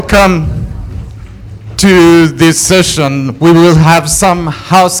welcome to this session. We will have some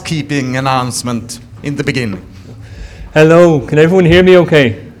housekeeping announcement in the beginning. Hello, can everyone hear me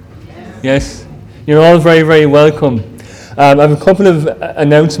okay? Yes? You're all very, very welcome. I have a couple of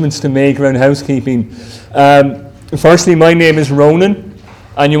announcements to make around housekeeping. Firstly, my name is Ronan,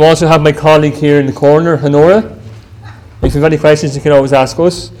 and you also have my colleague here in the corner, Honora. If you have any questions, you can always ask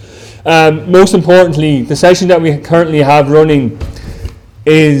us. Most importantly, the session that we currently have running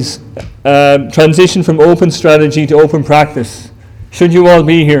is transition from open strategy to open practice. Should you all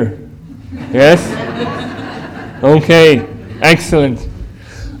be here? Yes? Okay, excellent.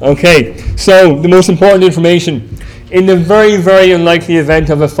 Okay, so the most important information. In the very, very unlikely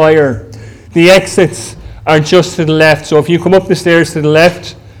event of a fire, the exits are just to the left. So if you come up the stairs to the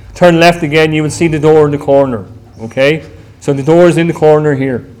left, turn left again, you will see the door in the corner. Okay? So the door is in the corner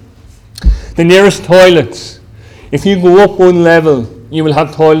here. The nearest toilets. If you go up one level, you will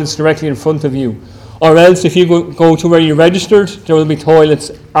have toilets directly in front of you. Or else if you go to where you registered, there will be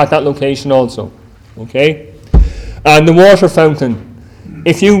toilets at that location also. Okay? And the water fountain.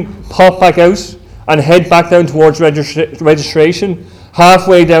 If you pop back out and head back down towards registration,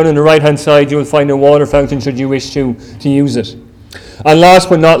 halfway down on the right hand side you will find a water fountain should you wish to use it. And last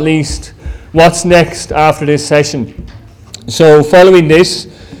but not least, what's next after this session? So following this,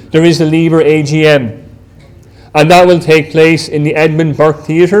 there is the LIBER AGM, and that will take place in the Edmund Burke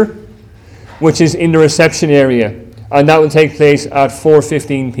Theatre, which is in the reception area, and that will take place at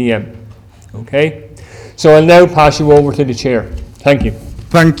 4:15 p.m. Okay? So I'll now pass you over to the chair. Thank you.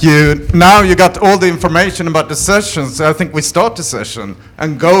 Thank you. Now you got all the information about the session, so I think we start the session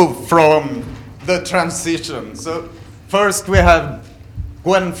and go from the transition. So first we have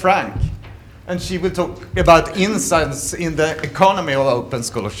Gwen Frank, and she will talk about insights in the economy of open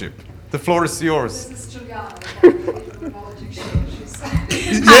scholarship. The floor is yours. This is Juliana from Knowledge Exchanges.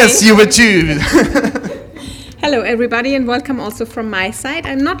 Yes, you were too. Hello everybody and welcome also from my side.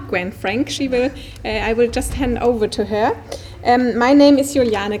 I'm not Gwen Frank, I will just hand over to her. My name is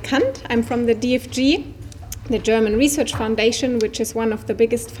Juliane Kant. I'm from the DFG, the German Research Foundation, which is one of the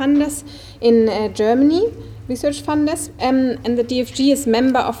biggest funders in Germany, research funders. And the DFG is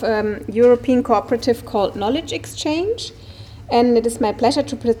member of a European cooperative called Knowledge Exchange. And it is my pleasure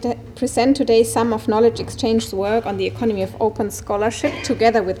to present today some of Knowledge Exchange's work on the economy of open scholarship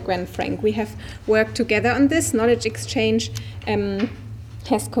together with Gwen Frank. We have worked together on this. Knowledge Exchange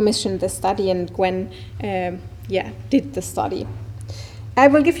has commissioned the study and Gwen did the study. I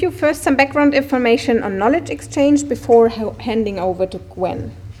will give you first some background information on Knowledge Exchange before handing over to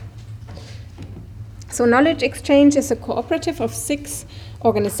Gwen. So Knowledge Exchange is a cooperative of 6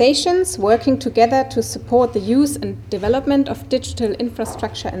 organizations working together to support the use and development of digital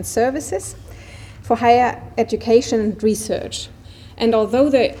infrastructure and services for higher education and research. And although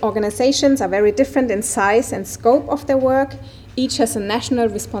the organizations are very different in size and scope of their work, each has a national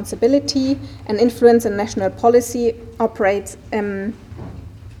responsibility and influence in national policy, to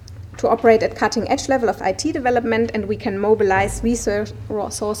operate at cutting-edge level of IT development, and we can mobilize research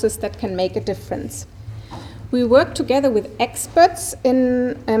resources that can make a difference. We work together with experts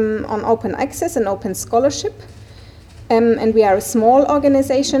on open access and open scholarship, and we are a small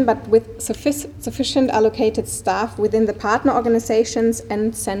organization but with sufficient allocated staff within the partner organizations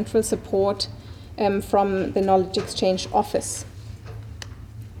and central support from the Knowledge Exchange office.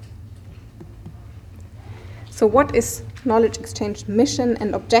 So what is Knowledge Exchange mission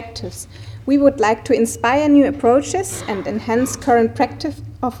and objectives? We would like to inspire new approaches and enhance current practice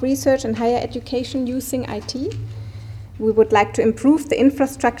of research and higher education using IT. We would like to improve the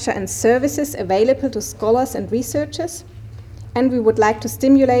infrastructure and services available to scholars and researchers. And we would like to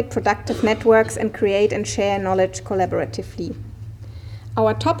stimulate productive networks and create and share knowledge collaboratively.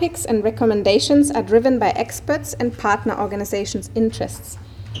 Our topics and recommendations are driven by experts and partner organizations' interests.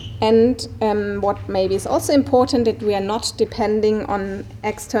 And what maybe is also important, that we are not depending on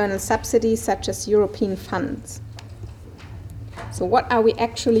external subsidies such as European funds. So what are we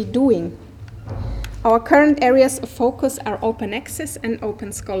actually doing? Our current areas of focus are open access and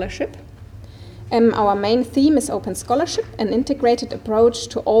open scholarship. Our main theme is open scholarship, an integrated approach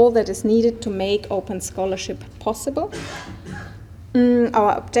to all that is needed to make open scholarship possible.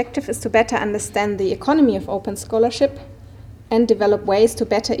 Our objective is to better understand the economy of open scholarship and develop ways to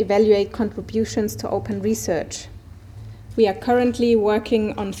better evaluate contributions to open research. We are currently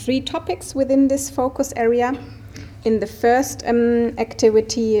working on 3 topics within this focus area. In the first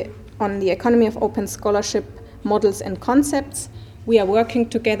activity on the economy of open scholarship models and concepts, we are working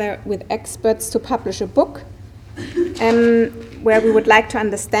together with experts to publish a book where we would like to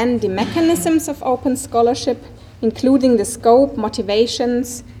understand the mechanisms of open scholarship, including the scope,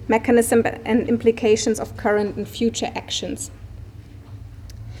 motivations, mechanism and implications of current and future actions.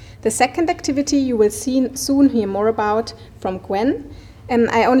 The second activity you will soon hear more about from Gwen.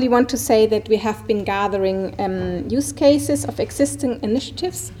 I only want to say that we have been gathering use cases of existing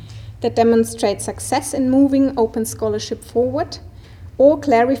initiatives that demonstrate success in moving open scholarship forward or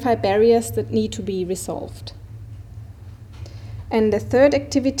clarify barriers that need to be resolved. And the third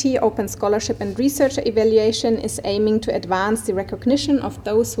activity, Open Scholarship and Researcher Evaluation, is aiming to advance the recognition of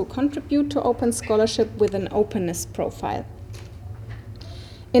those who contribute to open scholarship with an openness profile.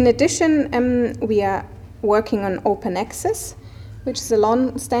 In addition, we are working on open access, which is a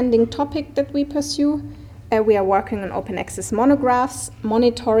long-standing topic that we pursue. We are working on open access monographs,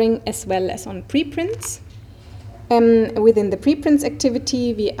 monitoring, as well as on preprints. Within the preprints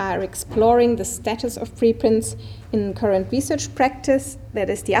activity, we are exploring the status of preprints in current research practice, that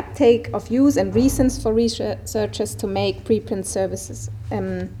is the uptake of use and reasons for researchers to make preprint services,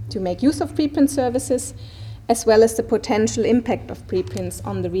 to make use of preprint services, as well as the potential impact of preprints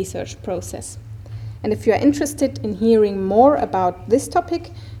on the research process. And if you are interested in hearing more about this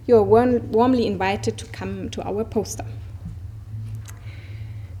topic, you are warmly invited to come to our poster.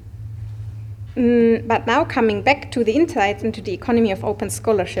 But now coming back to the insights into the economy of open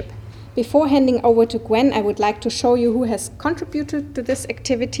scholarship. Before handing over to Gwen, I would like to show you who has contributed to this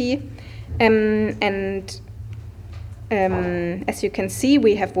activity. As you can see,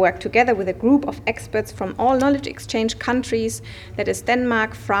 we have worked together with a group of experts from all knowledge exchange countries, that is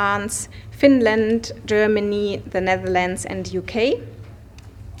Denmark, France, Finland, Germany, the Netherlands, and UK.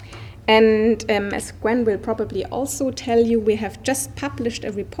 And as Gwen will probably also tell you, we have just published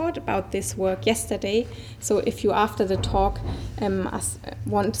a report about this work yesterday. So if you, after the talk,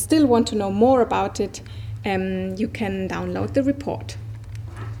 still want to know more about it, you can download the report.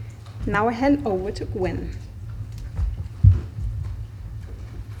 Now I hand over to Gwen.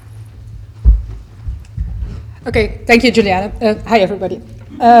 Okay, thank you, Juliana. Hi, everybody.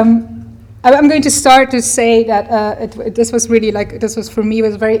 I'm going to start to say that this was really for me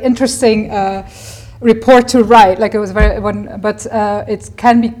was a very interesting report to write. Like it was but it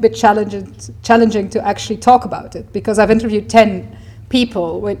can be a bit challenging to actually talk about it, because I've interviewed 10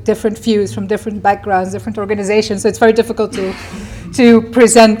 people with different views from different backgrounds, different organizations. So it's very difficult to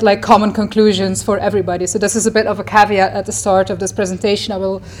present like common conclusions for everybody. So this is a bit of a caveat at the start of this presentation. I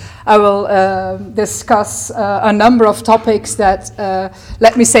will discuss a number of topics that,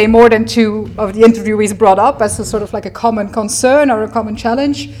 let me say, more than 2 of the interviewees brought up as a sort of like a common concern or a common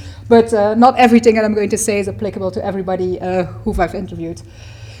challenge. But not everything that I'm going to say is applicable to everybody who I've interviewed.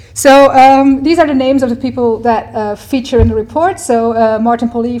 So these are the names of the people that feature in the report. So Martin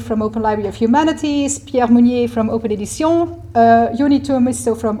Polly from Open Library of Humanities, Pierre Mounier from Open Edition, Joni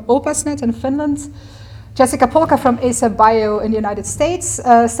Tuomisto from Opasnet in Finland, Jessica Polka from ASAP Bio in the United States,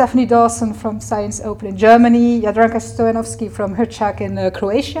 Stephanie Dawson from Science Open in Germany, Jadranka Stojanovski from Hrčak in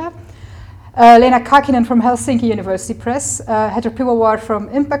Croatia, Lena Kakinen from Helsinki University Press, Heather Piwawar from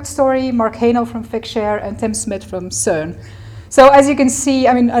Impact Story, Mark Hanel from Figshare, and Tim Smith from CERN. So as you can see,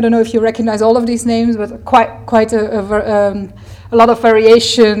 I mean, I don't know if you recognize all of these names, but quite a lot of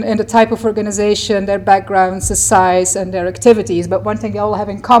variation in the type of organization, their backgrounds, the size, and their activities. But one thing they all have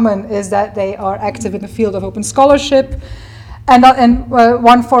in common is that they are active in the field of open scholarship, and in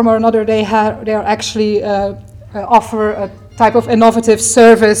one form or another, they are actually offer a type of innovative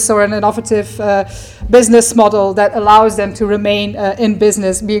service or an innovative business model that allows them to remain in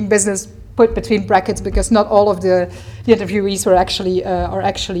business, being business put between brackets, because not all of the interviewees are actually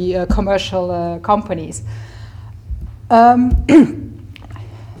commercial companies.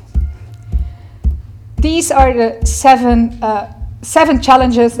 These are the seven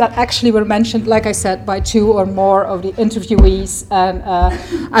challenges that actually were mentioned, like I said, by 2 or more of the interviewees, and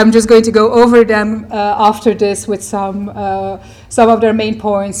I'm just going to go over them after this with some of their main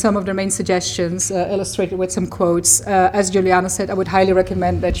points, some of their main suggestions, illustrated with some quotes. As Juliana said, I would highly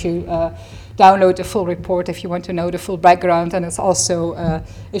recommend that you download the full report if you want to know the full background, and it's also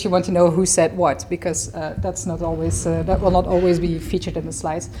if you want to know who said what, because that will not always be featured in the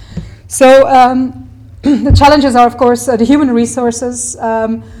slides. So the challenges are, of course, the human resources.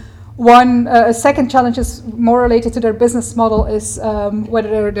 A second challenge is more related to their business model, is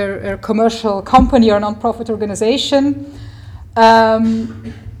whether they're a commercial company or a non-profit organization.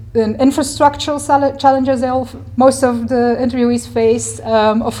 And infrastructural challenges most of the interviewees faced.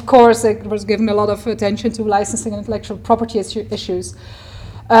 Of course, it was given a lot of attention to licensing and intellectual property issues.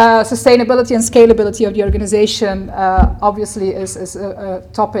 Sustainability and scalability of the organization obviously is a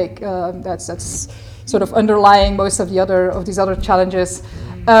topic that's sort of underlying most of these other challenges.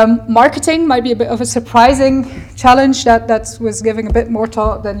 Marketing might be a bit of a surprising challenge that was giving a bit more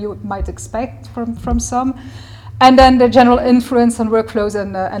thought than you might expect from some. And then the general influence on workflows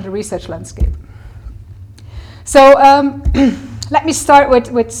and the research landscape. So let me start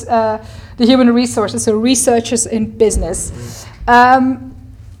with the human resources, so researchers in business.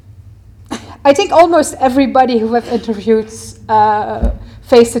 I think almost everybody who I've interviewed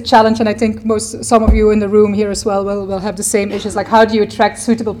faced a challenge, and I think some of you in the room here as well will have the same issues, like how do you attract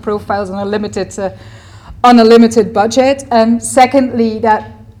suitable profiles on a limited budget? And secondly,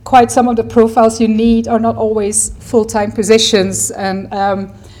 that quite some of the profiles you need are not always full-time positions, and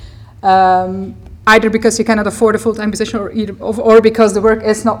either because you cannot afford a full-time position or because the work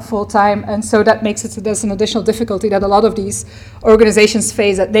is not full-time. And so that makes it, there's an additional difficulty that a lot of these organizations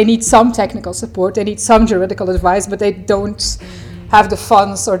face, that they need some technical support, they need some juridical advice, but they don't have the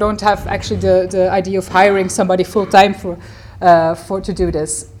funds or don't have actually the idea of hiring somebody full-time to do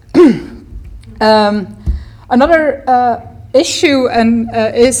this. Another issue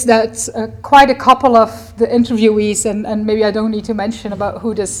is that quite a couple of the interviewees, and maybe I don't need to mention about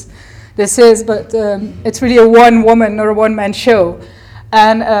who this is, but it's really a one-woman or a one-man show.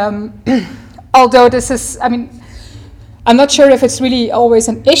 And although this is, I mean, I'm not sure if it's really always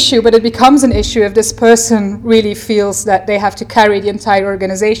an issue, but it becomes an issue if this person really feels that they have to carry the entire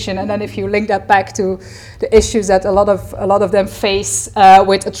organization. And then if you link that back to the issues that a lot of them face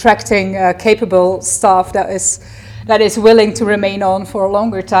with attracting capable staff that is willing to remain on for a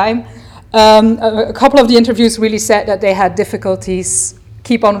longer time. A couple of the interviews really said that they had difficulties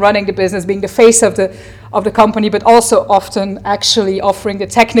keep on running the business, being the face of the company, but also often actually offering the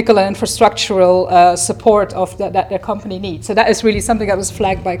technical and infrastructural support that their company needs. So that is really something that was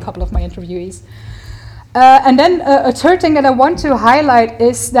flagged by a couple of my interviewees. And then a third thing that I want to highlight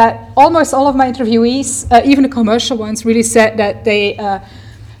is that almost all of my interviewees, even the commercial ones, really said that they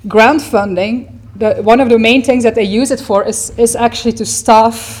grant funding, one of the main things that they use it for is actually to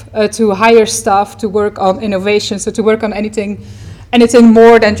hire staff to work on innovation, so to work on anything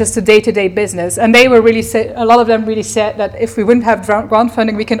more than just a day-to-day business. And they were really a lot of them really said that if we wouldn't have grant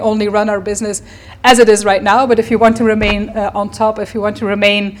funding, we can only run our business as it is right now. But if you want to remain on top, if you want to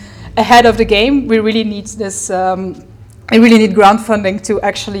remain ahead of the game, we really need this. We really need grant funding to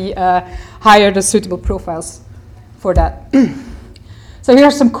actually hire the suitable profiles for that. So here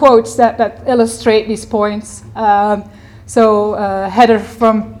are some quotes that illustrate these points. So Heather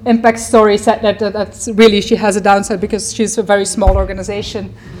from Impact Story said that's really, she has a downside because she's a very small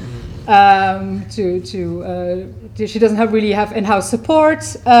organization. She doesn't really have in-house support.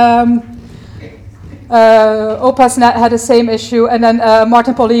 Opasnet had the same issue, and then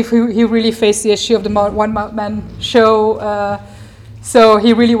Martin Poliv, he really faced the issue of the one-man show. So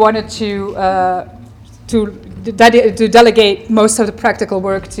he really wanted to delegate most of the practical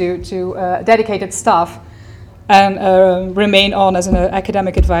work to dedicated staff and remain on as an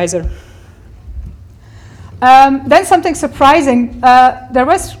academic advisor. Then something surprising, there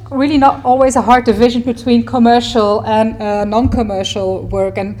was really not always a hard division between commercial and non-commercial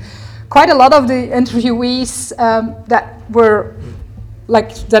work, and quite a lot of the interviewees that were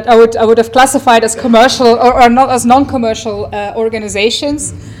like that I would have classified as commercial or not as non-commercial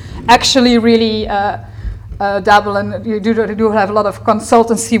organizations actually really dabble, and you do have a lot of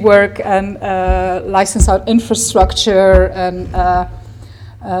consultancy work and license out infrastructure and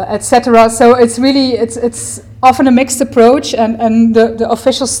etc. So it's really it's often a mixed approach, and the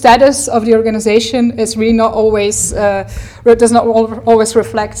official status of the organization is really not always does not always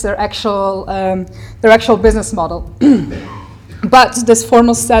reflect their actual business model. But this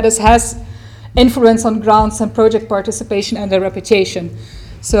formal status has influence on grants and project participation and their reputation.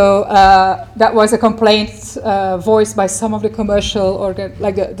 So that was a complaint voiced by some of the commercial,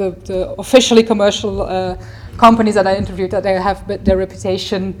 the officially commercial companies that I interviewed, that they have their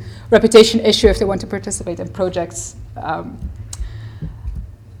reputation issue if they want to participate in projects.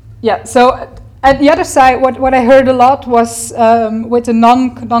 So at the other side, what I heard a lot was with the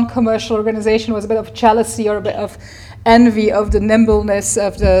non-commercial organization was a bit of jealousy or a bit of envy of the nimbleness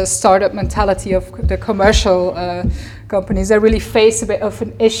of the startup mentality of the commercial companies. They really face a bit of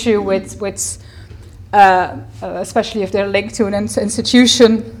an issue with especially if they're linked to an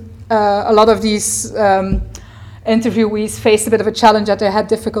institution. A lot of these interviewees faced a bit of a challenge that they had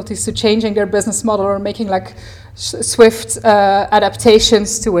difficulties to changing their business model or making like swift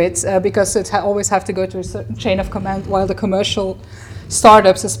adaptations to it because it always have to go to a certain chain of command, while the commercial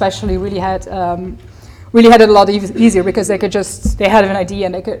startups especially really had it a lot easier because they had an idea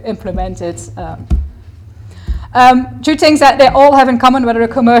and they could implement it. Two things that they all have in common, whether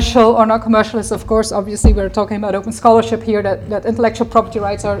commercial or not commercial, is of course, obviously we're talking about open scholarship here, that intellectual property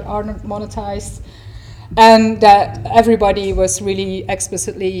rights are not monetized, and that everybody was really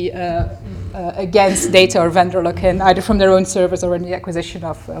explicitly against data or vendor lock-in, either from their own service or in the acquisition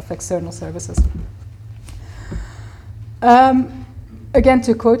of external services. Again,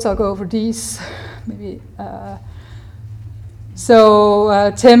 two quotes, I'll go over these. Maybe.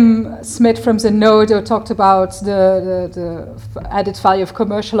 So Tim Smith from Zenodo talked about the added value of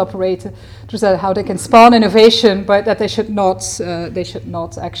commercial operators, how they can spawn innovation, but that they should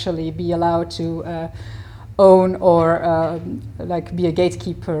not actually be allowed to own or like be a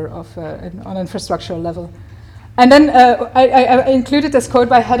gatekeeper of on infrastructural level. And then I included this quote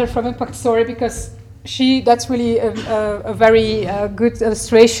by Heather from Impact Story because that's really a very good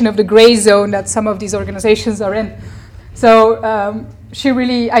illustration of the gray zone that some of these organizations are in. So she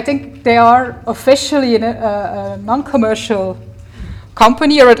really, I think they are officially in a non-commercial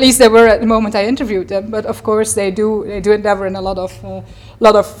company, or at least they were at the moment I interviewed them. But of course, they do endeavor in a lot of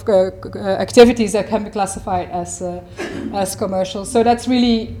activities that can be classified as commercial. So that's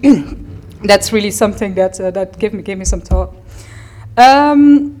really that's really something that gave me some thought.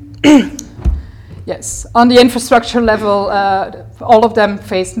 Yes, on the infrastructure level, all of them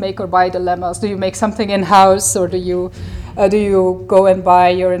faced make or buy dilemmas. Do you make something in-house, or do you go and buy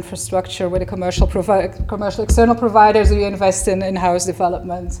your infrastructure with a commercial external providers? Do you invest in in-house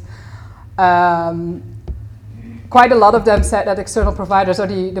development? Quite a lot of them said that external providers are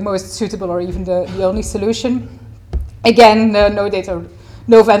the most suitable or even the only solution. Again, no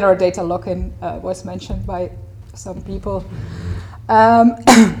vendor or data lock-in was mentioned by some people.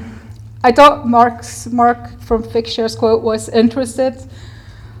 I thought Mark from Fixshare's quote was interested.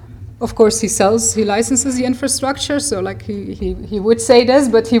 Of course, he licenses the infrastructure, so like he would say this,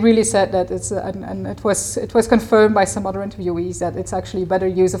 but he really said that it's and it was confirmed by some other interviewees that it's actually better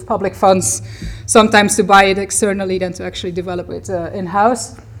use of public funds sometimes to buy it externally than to actually develop it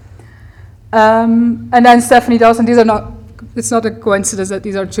in-house. And then Stephanie Dawson, it's not a coincidence that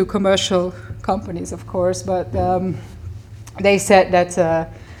these are two commercial companies, of course, but they said that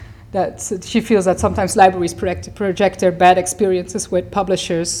she feels that sometimes libraries project their bad experiences with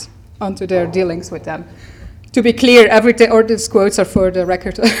publishers onto their dealings with them. To be clear, all these quotes are for the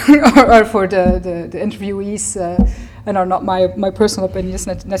record or for the interviewees and are not my personal opinions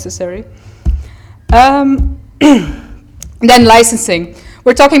necessary. Then licensing.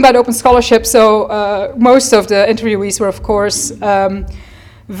 We're talking about open scholarship, so most of the interviewees were, of course,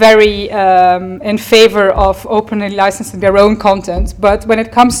 very in favor of openly licensing their own content. But when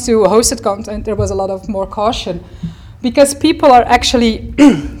it comes to hosted content, there was a lot of more caution, because people are actually,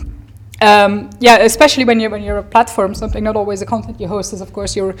 especially when you're a platform, something not always the content you host is, of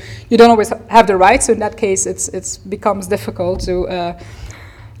course, you don't always have the rights. So in that case, it becomes difficult to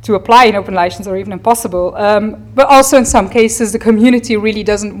apply an open license, or even impossible. But also in some cases, the community really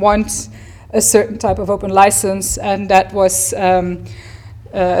doesn't want a certain type of open license, and that was.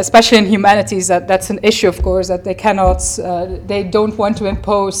 Especially in humanities, that's an issue, of course, that they don't want to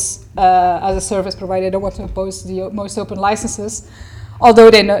impose, as a service provider, they don't want to impose the most open licenses,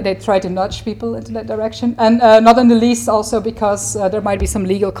 although they try to nudge people into that direction. And not in the least also because there might be some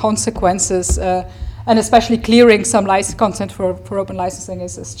legal consequences, and especially clearing some content for open licensing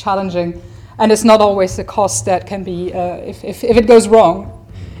is challenging, and it's not always the cost that can be, if it goes wrong,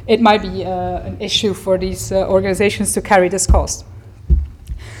 it might be an issue for these organizations to carry this cost.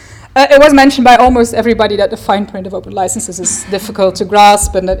 It was mentioned by almost everybody that the fine print of open licenses is difficult to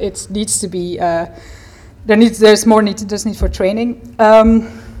grasp, and that it needs to be, there's more need for training.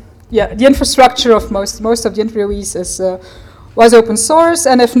 The infrastructure of most of the interviewees was open source,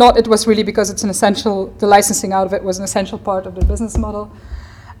 and if not, it was really because it's the licensing out of it was an essential part of the business model.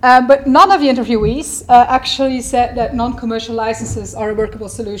 But none of the interviewees actually said that non-commercial licenses are a workable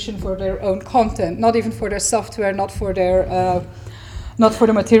solution for their own content, not even for their software, not for the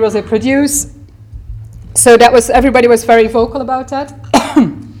materials they produce. So everybody was very vocal about that.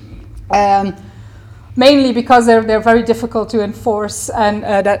 Mainly because they're very difficult to enforce, and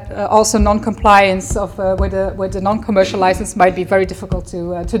that also non-compliance with the non-commercial license might be very difficult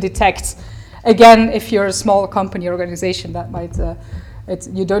to detect. Again, if you're a small company or organization, that might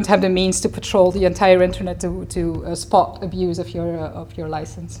you don't have the means to patrol the entire internet to spot abuse of your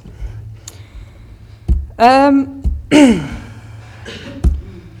license.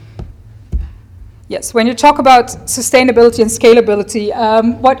 Yes, when you talk about sustainability and scalability,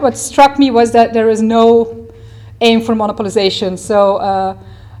 what struck me was that there is no aim for monopolization. So,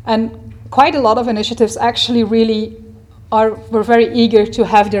 and quite a lot of initiatives actually really were very eager to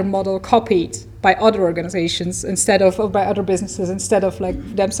have their model copied. by other organizations instead of, or by other businesses instead of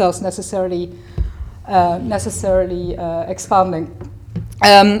like themselves necessarily expanding.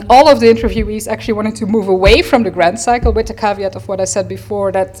 All of the interviewees actually wanted to move away from the grant cycle, with the caveat of what I said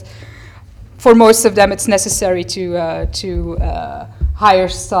before, that for most of them it's necessary to hire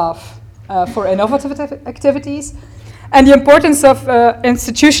staff for innovative activities. And the importance of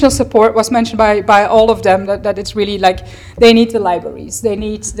institutional support was mentioned by all of them, that it's really like they need the libraries, they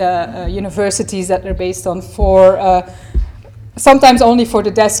need the universities that they're based on for sometimes only for the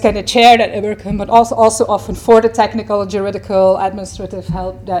desk and the chair that they work in, but also often for the technical, juridical, administrative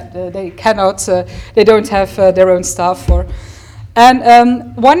help that they cannot, they don't have their own staff for.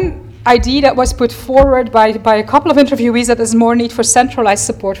 And one idea that was put forward by a couple of interviewees that there's more need for centralized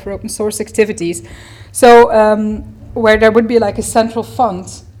support for open source activities. So where there would be like a central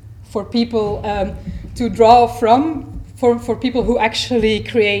fund for people to draw from, for people who actually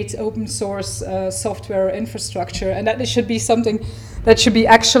create open source software infrastructure, and that this should be something that should be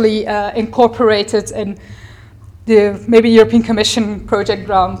actually incorporated in the maybe European Commission project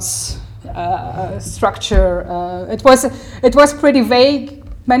grants structure. It was pretty vague,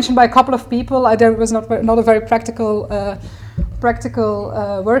 mentioned by a couple of people. There was not a very practical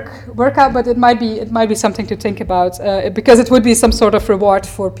workout, but it might be something to think about because it would be some sort of reward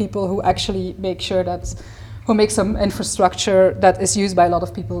for people who actually make sure that. Who make some infrastructure that is used by a lot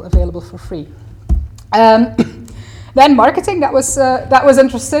of people available for free. Then marketing, that was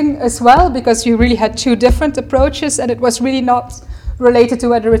interesting as well, because you really had two different approaches, and it was really not related to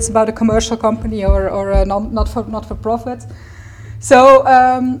whether it's about a commercial company or a not for profit. So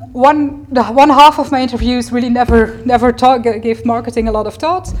one half of my interviews really never gave marketing a lot of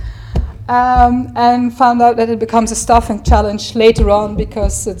thought. And found out that it becomes a staffing challenge later on,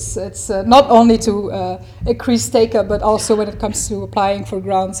 because it's not only to increase take-up, but also when it comes to applying for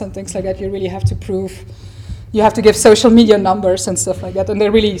grants and things like that, you really have to prove, you have to give social media numbers and stuff like that, and they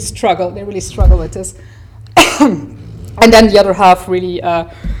really struggle with this. And then the other half really,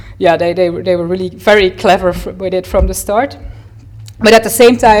 they were really very clever with it from the start. But at the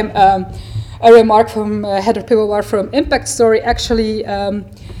same time, a remark from Heather Pibblewar from Impact Story actually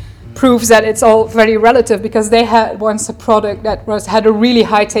proves that it's all very relative, because they had once a product that had a really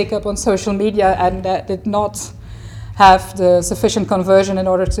high take-up on social media and that did not have the sufficient conversion in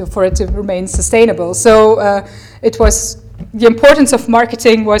order for it to remain sustainable. So it was, the importance of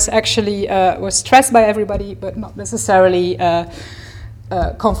marketing was actually was stressed by everybody, but not necessarily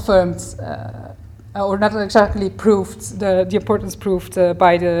confirmed or not exactly proved, the importance proved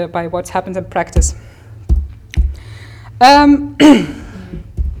by what's happened in practice.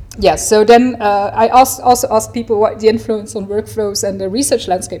 Yes, so then I also asked people what the influence on workflows and the research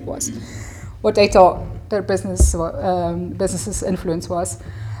landscape was, what they thought their business's influence was.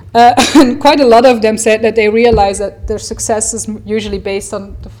 And quite a lot of them said that they realize that their success is usually based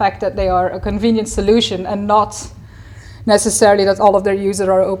on the fact that they are a convenient solution, and not necessarily that all of their users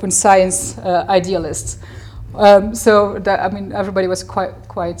are open science idealists. So that, I mean, everybody was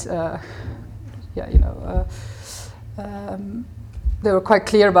quite they were quite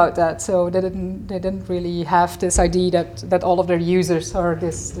clear about that. So they didn't really have this idea that all of their users are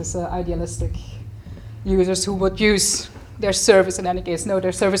this idealistic users who would use their service in any case. No,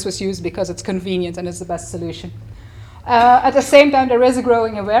 their service was used because it's convenient and it's the best solution. At the same time, there is a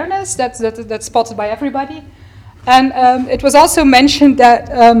growing awareness that's spotted by everybody. And it was also mentioned that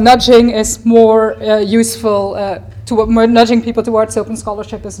nudging is more useful, nudging people towards open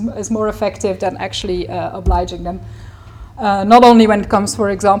scholarship is more effective than actually obliging them. Not only when it comes, for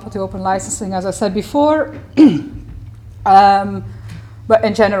example, to open licensing, as I said before, but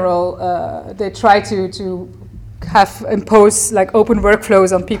in general, they try to impose like open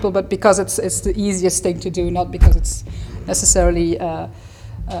workflows on people, but because it's the easiest thing to do, not because it's necessarily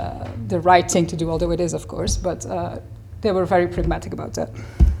the right thing to do, although it is, of course, but they were very pragmatic about that.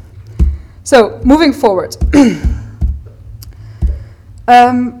 So, moving forward.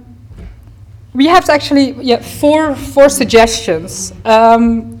 We have actually four suggestions.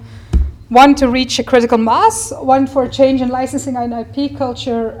 One to reach a critical mass, one for a change in licensing and IP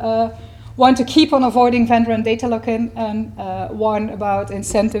culture, one to keep on avoiding vendor and data lock-in, and one about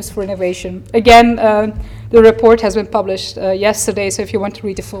incentives for innovation. Again, the report has been published yesterday, so if you want to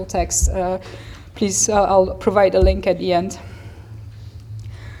read the full text, please, I'll provide a link at the end.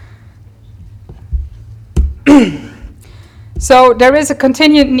 So there is a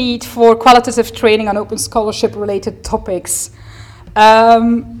continued need for qualitative training on open scholarship-related topics.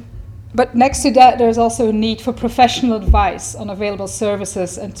 But next to that, there's also a need for professional advice on available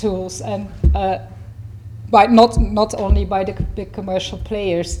services and tools, and not only by the big commercial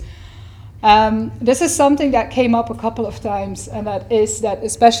players. This is something that came up a couple of times, and that is that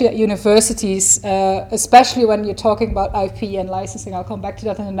especially at universities, especially when you're talking about IP and licensing, I'll come back to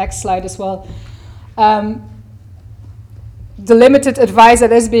that in the next slide as well, the limited advice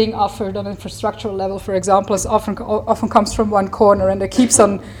that is being offered on an infrastructural level, for example, is often comes from one corner, and there keeps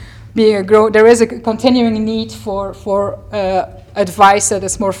on being there is a continuing need for advice that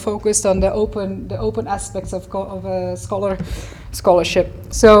is more focused on the open aspects of scholarship.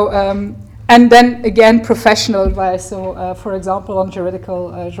 So, and then again, professional advice. So, for example, on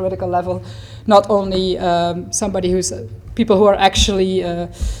juridical level, not only people who are actually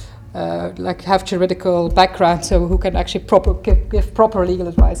like have juridical background, so who can actually give proper legal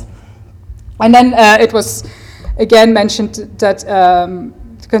advice. And then it was again mentioned that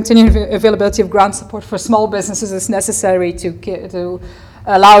the continuing availability of grant support for small businesses is necessary to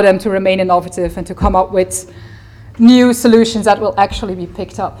allow them to remain innovative and to come up with new solutions that will actually be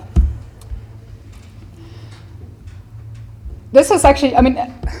picked up. This is actually, I mean,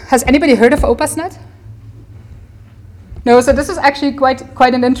 has anybody heard of OPASnet? No, so this is actually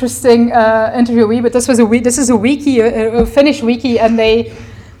quite an interesting interviewee, but this is a wiki, a Finnish wiki, and they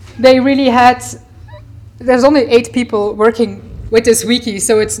really had. There's only 8 people working with this wiki,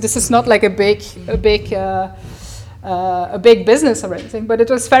 so this is not like a big business or anything. But it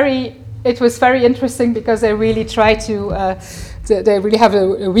was very interesting because they really try to they really have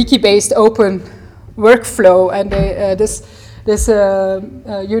a wiki-based open workflow, and this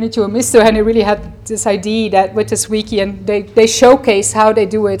Unity Omisto, and they really had this idea that with this wiki, and they showcase how they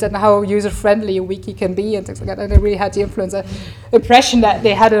do it and how user-friendly a wiki can be and things like that. And they really had the impression that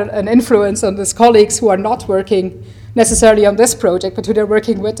they had an influence on these colleagues who are not working necessarily on this project, but who they're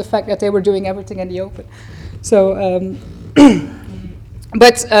working with, the fact that they were doing everything in the open. So,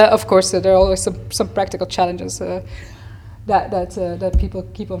 but of course, there are always some practical challenges that people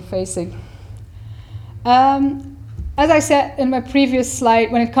keep on facing. As I said in my previous slide,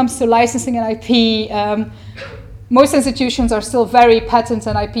 when it comes to licensing and IP, most institutions are still very patent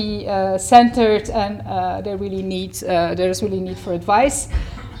and IP centered, and there's really need for advice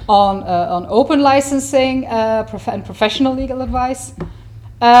on open licensing and professional legal advice.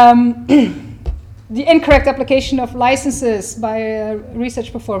 The incorrect application of licenses by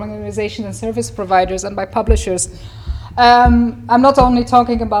research performing organizations and service providers and by publishers. I'm not only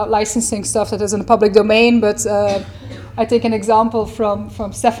talking about licensing stuff that is in the public domain, but I take an example from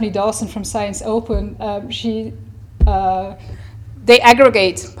Stephanie Dawson from Science Open. They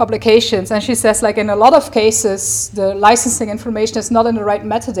aggregate publications, and she says, like in a lot of cases, the licensing information is not in the right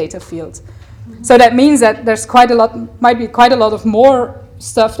metadata field. Mm-hmm. So that means that there's might be quite a lot of more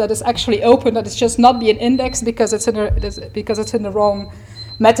stuff that is actually open that is just not being indexed because it's in the wrong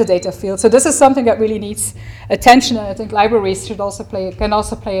metadata field. So this is something that really needs attention, and I think libraries can also play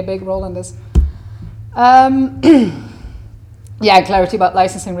a big role in this. Clarity about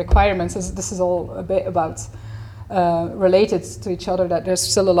licensing requirements. This is all a bit about related to each other, that there's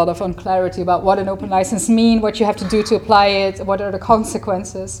still a lot of unclarity about what an open license means, what you have to do to apply it, what are the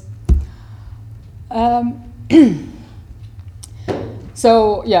consequences.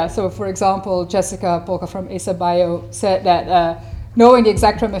 So for example, Jessica Polka from ESA Bio said that knowing the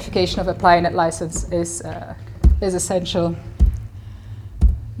exact ramification of applying that license is essential.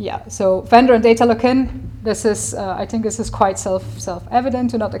 Yeah, so vendor and data lock-in. This is, I think this is quite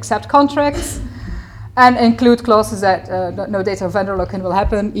self-evident. Do not accept contracts and include clauses that no data vendor lock-in will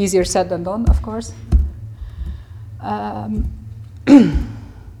happen. Easier said than done, of course.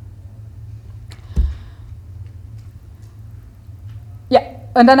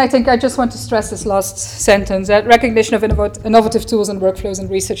 And then I think I just want to stress this last sentence, that recognition of innovative tools and workflows and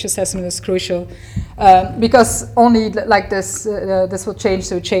research assessment is crucial, because only like this, this will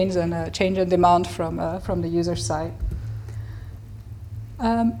change in demand from the user side.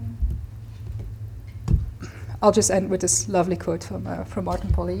 I'll just end with this lovely quote from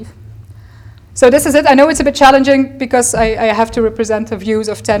Martin Paul-Eve. So this is it. I know it's a bit challenging because I have to represent the views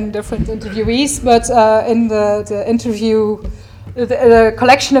of 10 different interviewees, but in the interview, the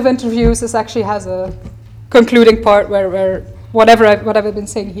collection of interviews, this actually has a concluding part where whatever I've been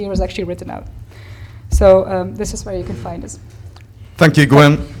saying here is actually written out. So this is where you can find us. Thank you,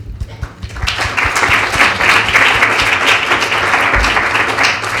 Gwen.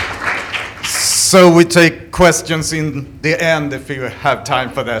 So we take questions in the end if you have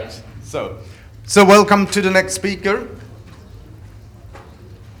time for that. So welcome to the next speaker.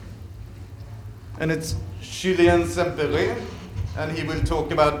 And it's Julien Semperé. And he will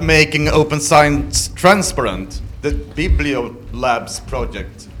talk about making open science transparent, the Bibliolabs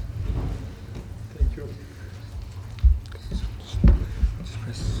project. Thank you.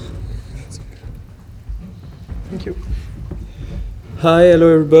 Thank you. Hi,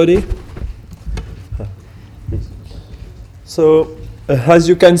 hello everybody. So, as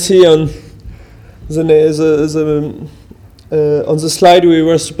you can see on on the slide, we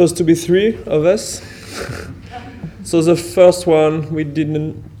were supposed to be 3 of us. So the first one, we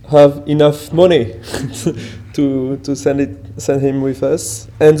didn't have enough money to send him with us,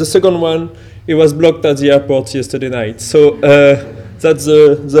 and the second one, he was blocked at the airport yesterday night. So that's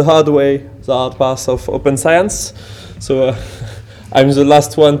the hard path of open science. So I'm the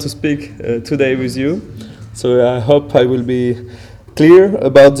last one to speak today with you. So I hope I will be clear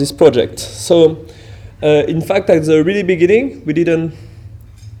about this project. So in fact, at the really beginning, we didn't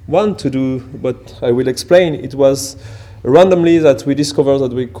want to do what I will explain. It was randomly that we discovered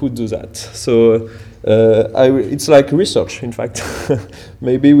that we could do that. So it's like research, in fact.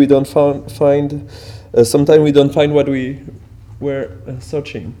 Maybe we don't find, sometimes we don't find what we were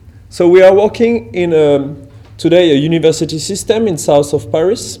searching. So we are working in today a university system in south of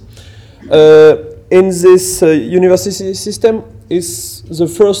Paris. In this university system is the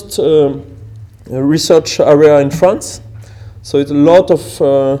first research area in France. So it's a lot of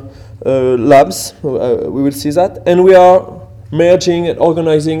labs, we will see that. And we are merging and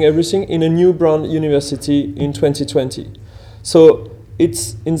organizing everything in a new brand university in 2020. So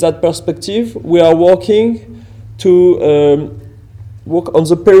it's in that perspective, we are working to work on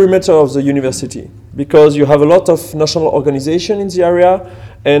the perimeter of the university, because you have a lot of national organization in the area,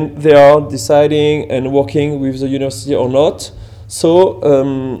 and they are deciding and working with the university or not. So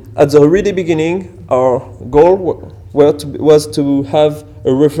at the really beginning, our goal was to have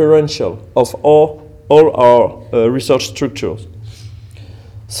a referential of all our research structures.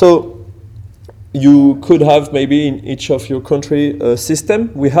 So you could have maybe in each of your country a system.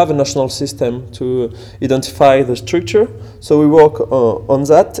 We have a national system to identify the structure. So we work on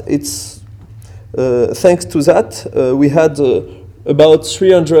that. It's thanks to that we had about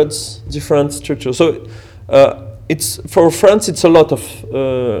 300 different structures. So it's for France. It's a lot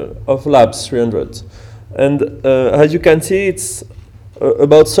of labs, 300, and as you can see, it's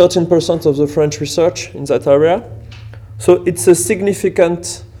about 13% of the French research in that area. So it's a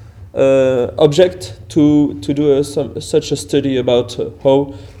significant object to do such a study about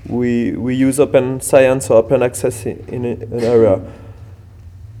how we use open science or open access in an area.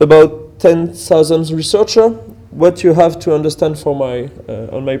 About 10,000 researchers. What you have to understand for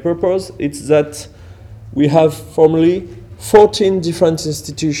on my purpose, it's that we have formally 14 different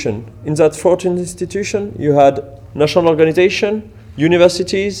institutions. In that 14 institutions, you had national organization,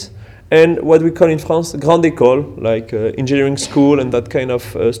 universities, and what we call in France grande école, like engineering school and that kind of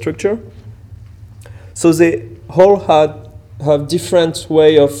structure. So they all have different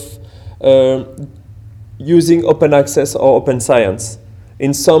way of using open access or open science.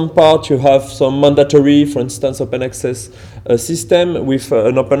 In some part, you have some mandatory, for instance, open access system with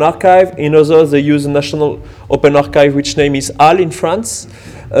an open archive. In others, they use a national open archive, which name is HAL in France.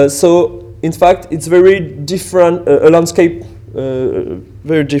 So, in fact, it's very different, a landscape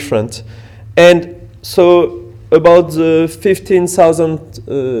very different. And so, about the 15,000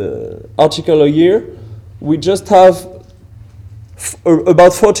 article a year, we just have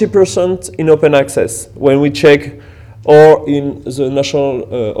about 40% in open access when we check or in the National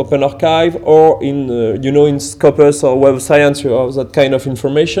Open Archive, or in, in Scopus or Web of Science, you have that kind of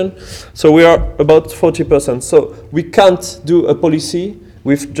information. So we are about 40%. So we can't do a policy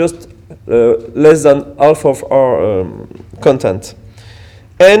with just less than half of our content.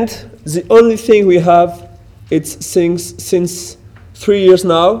 And the only thing we have, it's since 3 years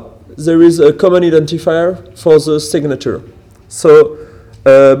now, there is a common identifier for the signature. So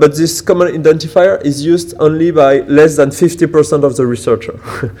but this common identifier is used only by less than 50% of the researcher.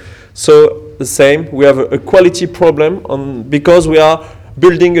 So the same, we have a quality problem because we are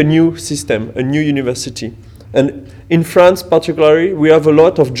building a new system, a new university. And in France particularly, we have a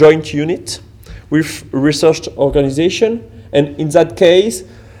lot of joint units with research organization. And in that case,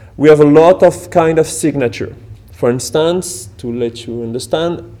 we have a lot of kind of signature. For instance, to let you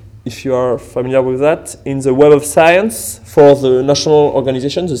understand, if you are familiar with that, in the Web of Science for the national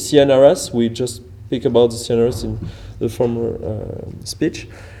organization, the CNRS, we just speak about the CNRS in the former speech,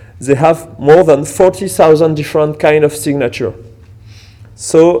 they have more than 40,000 different kind of signature.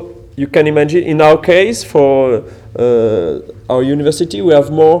 So you can imagine, in our case, for our university, we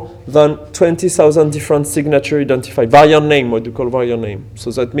have more than 20,000 different signature identified, variant name, what you call variant name. So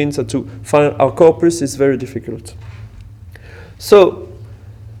that means that to find our corpus is very difficult. So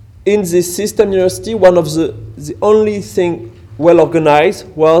in this system university, one of the only thing well organized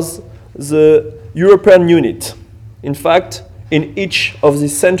was the European unit. In fact, in each of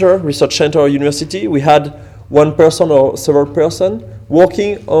the research center or university, we had one person or several persons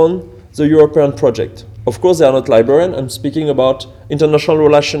working on the European project. Of course, they are not librarians. I'm speaking about international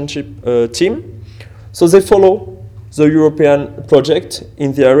relationship team. So they follow the European project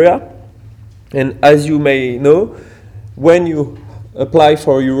in the area. And as you may know, when you apply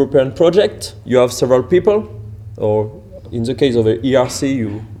for a European project, you have several people, or in the case of an ERC,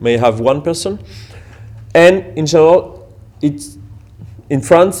 you may have one person. And in general, it's in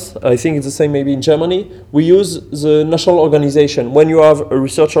France, I think it's the same maybe in Germany, we use the national organization. When you have a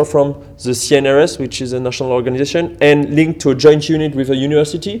researcher from the CNRS, which is a national organization, and linked to a joint unit with a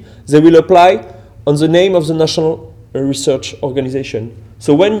university, they will apply on the name of the national research organization.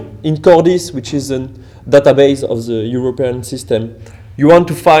 So when in Cordis, which is a database of the European system, you want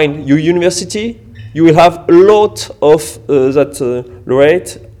to find your university, you will have a lot of that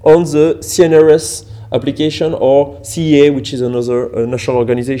laureate on the CNRS application or CEA, which is another national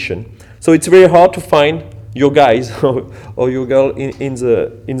organization. So it's very hard to find your guys or your girl in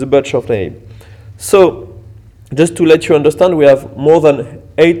the bunch of name. So just to let you understand, we have more than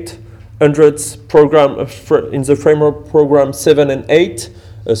 800 program in the framework program 7 and 8.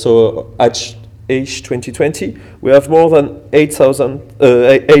 So at H 2020, we have more than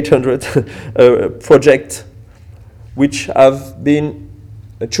 800 projects which have been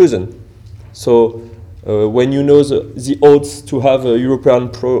chosen. So when you know the odds to have a European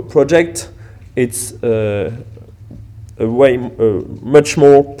project, it's much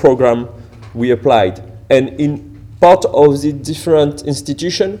more program we applied. And in part of the different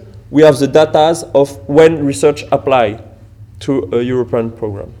institutions, we have the data of when research applied to a European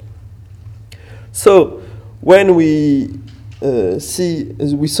program. So when we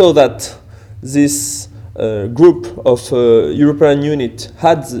saw that this group of European unit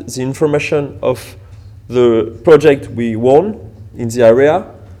had the information of the project we won in the area,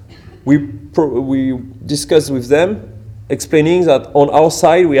 we discussed with them, explaining that on our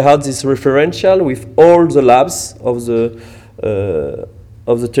side we had this referential with all the labs of the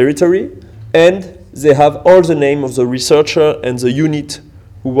territory, and they have all the name of the researcher and the unit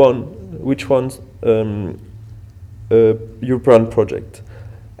who won which one's European project.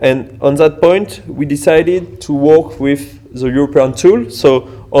 And on that point, we decided to work with the European tool. So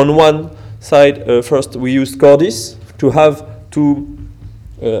on one side, first we used Cordis to have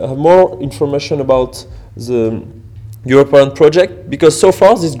more information about the European project, because so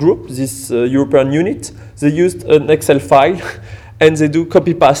far this group, this European unit, they used an Excel file and they do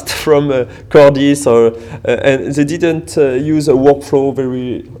copy-paste from Cordis, and they didn't use a workflow,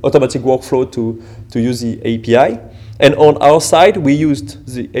 very automatic workflow to use the API. And on our side, we used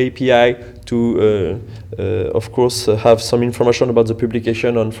the API to, of course, have some information about the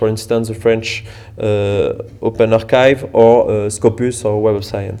publication on, for instance, the French Open Archive or Scopus or Web of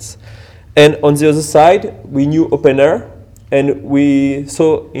Science. And on the other side, we knew OpenAIRE, and we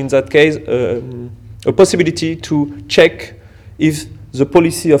saw in that case a possibility to check if the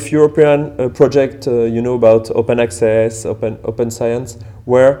policy of European project, about open access, open science,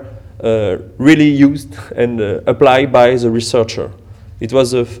 were really used and applied by the researcher. It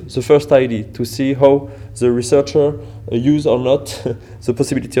was the first idea to see how the researcher use or not the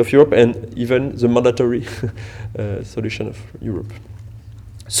possibility of Europe and even the mandatory solution of Europe.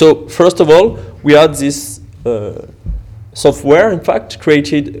 So first of all, we had this software, in fact,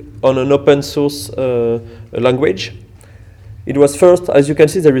 created on an open source language. It was first, as you can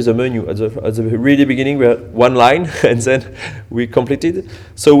see, there is a menu. At the really beginning, we had one line, and then we completed.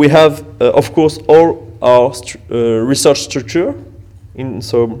 So we have, of course, all our research structure,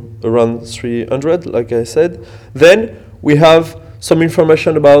 so around 300, like I said. Then we have some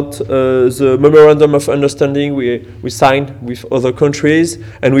information about the memorandum of understanding we signed with other countries,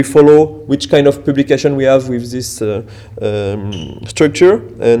 and we follow which kind of publication we have with this structure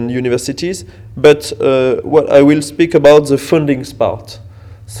and universities. But what I will speak about the funding part.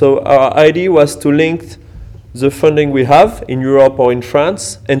 So our idea was to link the funding we have in Europe or in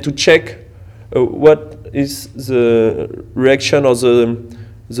France, and to check what is the reaction or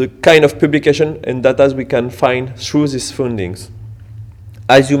the kind of publication and data we can find through these fundings.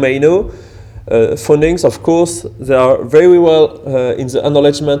 As you may know, fundings, of course, they are very well in the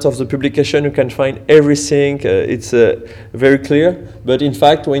acknowledgement of the publication. You can find everything. It's very clear. But in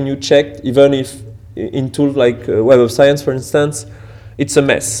fact, when you check, even if in tools like Web of Science, for instance, it's a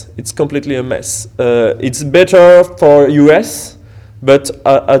mess. It's completely a mess. It's better for US, but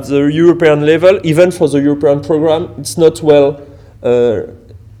at the European level, even for the European program, it's not well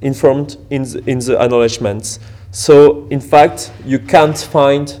informed in the acknowledgements. So, in fact, you can't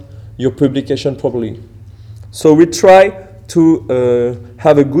find your publication properly. So we try to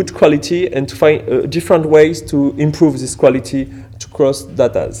have a good quality and to find different ways to improve this quality to cross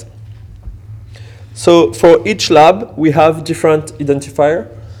datas. So for each lab, we have different identifier.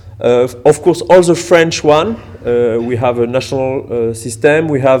 Of course, all the French one, we have a national system.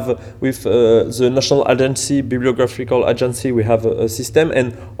 We have with the National Agency, Bibliographical Agency, we have a system,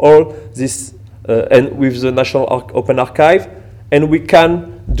 and all this, and with the National Open Archive, and we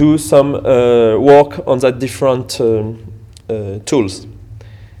can do some work on that different tools.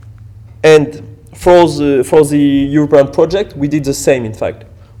 And for the European project, we did the same. In fact,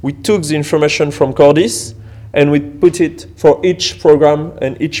 we took the information from Cordis and we put it for each program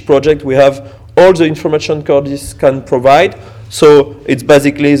and each project. We have all the information Cordis can provide. So it's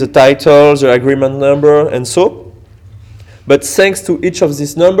basically the title, the agreement number, and so. But thanks to each of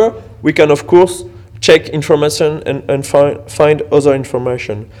these number, we can of course check information and find other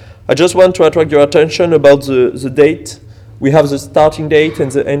information. I just want to attract your attention about the date. We have the starting date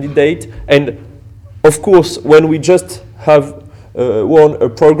and the ending date. And of course, when we just have won a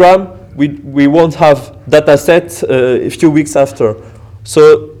program, we won't have data set a few weeks after.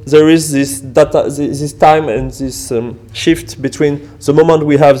 So there is this data, this time and this shift between the moment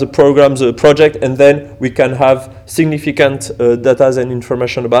we have the program, the project, and then we can have significant data and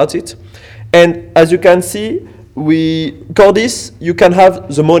information about it. And as you can see, Cordis, you can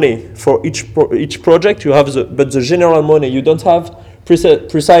have the money for each project. You have but the general money. You don't have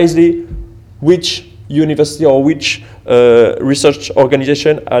precisely which university or which research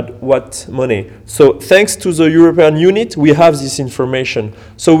organization had what money. So thanks to the European unit, we have this information.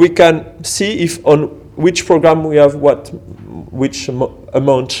 So we can see if on which program we have which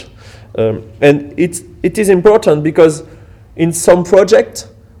amount. And it is important because in some project,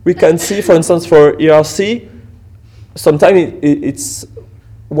 we can see, for instance, for ERC, sometimes it's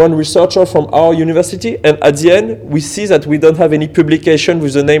one researcher from our university, and at the end, we see that we don't have any publication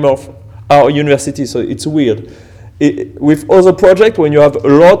with the name of our university, so it's weird. With other projects, when you have a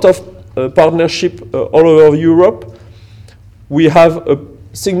lot of partnership all over Europe, we have a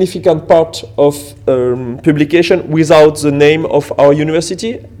significant part of publication without the name of our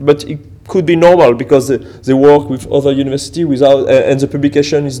university, but it could be normal because they work with other university without, and the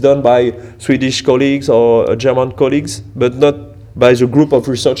publication is done by Swedish colleagues or German colleagues, but not by the group of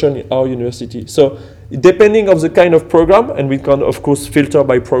researchers in our university. So depending on the kind of program, and we can of course filter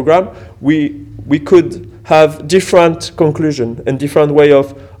by program, we could have different conclusion and different way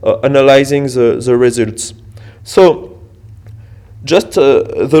of analyzing the results. So just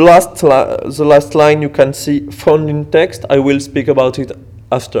the last line you can see found in text. I will speak about it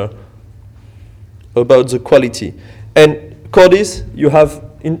after, about the quality. And Cordis, you have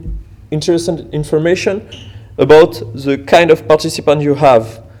interesting information about the kind of participant you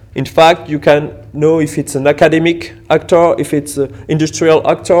have. In fact, you can know if it's an academic actor, if it's an industrial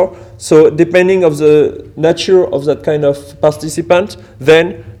actor. So depending on the nature of that kind of participant,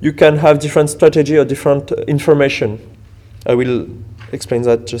 then you can have different strategy or different information. I will explain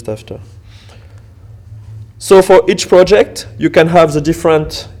that just after. So for each project, you can have the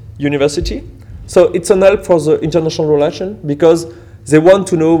different university. So it's an help for the international relation because they want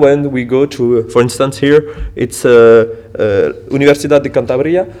to know when we go to, for instance, here, it's Universidad de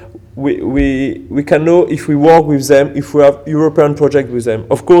Cantabria. We can know if we work with them, if we have European project with them.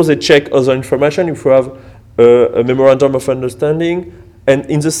 Of course, they check other information, if we have a memorandum of understanding. And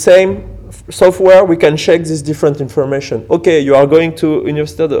in the same software, we can check this different information. Okay, you are going to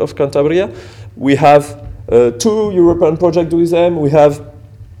Universidad of Cantabria. We have 2 European projects with them. We have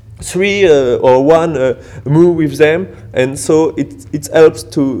 3 or 1 move with them, and so it helps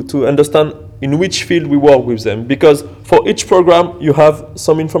to understand in which field we work with them, because for each program you have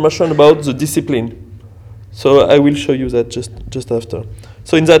some information about the discipline. So I will show you that just after.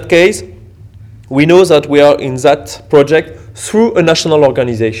 So in that case, we know that we are in that project through a national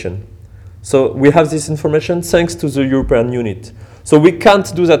organization. So we have this information thanks to the European unit. So we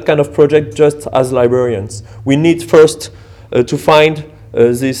can't do that kind of project just as librarians. We need first to find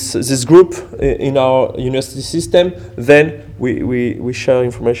this group in our university system, then we share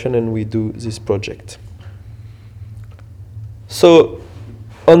information and we do this project. So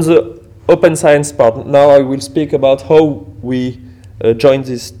on the open science part, now I will speak about how we join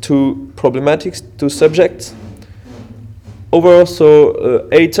these 2 problematics, 2 subjects. Overall, so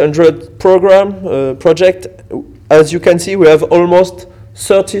 800 program project. As you can see, we have almost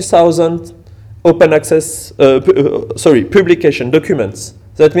 30,000 open access, publication documents.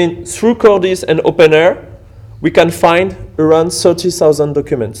 That means through Cordis and OpenAIRE, we can find around 30,000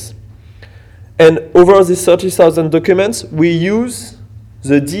 documents. And over these 30,000 documents, we use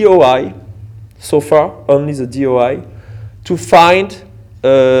the DOI, so far only the DOI, to find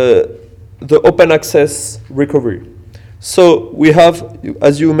the open access recovery. So we have,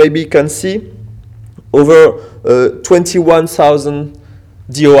 as you maybe can see, over 21,000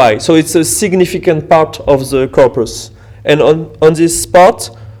 DOI. So it's a significant part of the corpus. And on this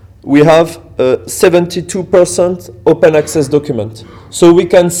part, we have 72% open access document. So we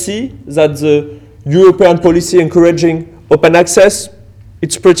can see that the European policy encouraging open access,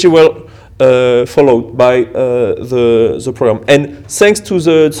 it's pretty well followed by the program. And thanks to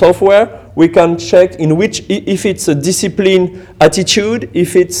the software, we can check in which, if it's a discipline attitude,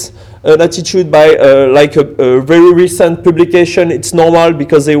 if it's an attitude by like a very recent publication, it's normal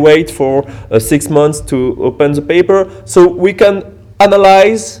because they wait for 6 months to open the paper. So we can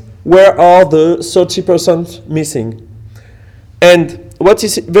analyze where are the 30% missing. And what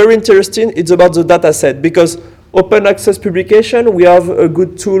is very interesting is about the data set, because open access publication, we have a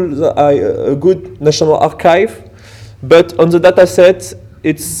good tool, a good national archive, but on the data set,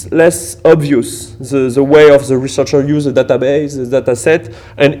 it's less obvious, the way of the researcher use the database, the data set,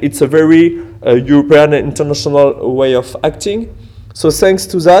 and it's a very European and international way of acting. So thanks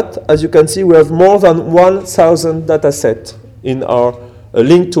to that, as you can see, we have more than 1,000 data sets in our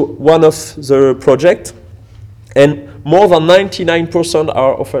link to one of the project, and more than 99%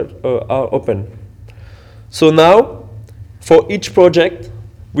 are open. So now, for each project,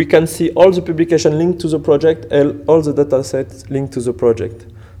 we can see all the publication linked to the project and all the data sets linked to the project.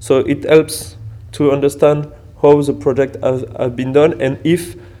 So it helps to understand how the project has been done and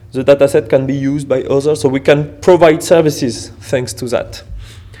if the data set can be used by others. So we can provide services thanks to that.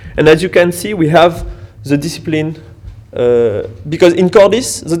 And as you can see, we have the discipline, because in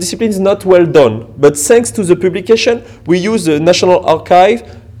Cordis, the discipline is not well done. But thanks to the publication, we use the National Archive,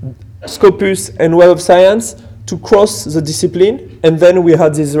 Scopus, and Web of Science to cross the discipline, and then we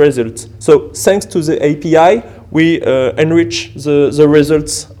had these results. So thanks to the API, we enrich the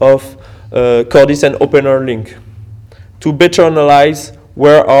results of Cordis and OpenRLink to better analyze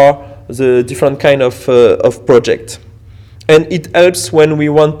where are the different kind of project. And it helps when we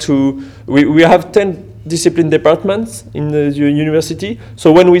want to, we have 10 discipline departments in the university.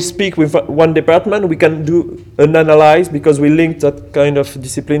 So when we speak with one department, we can do an analyze because we link that kind of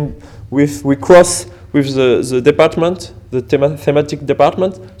discipline with, we cross with the department, the thematic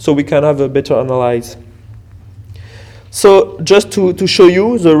department, so we can have a better analyze. So just to show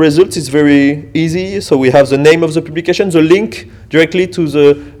you the results, is very easy. So we have the name of the publication, the link directly to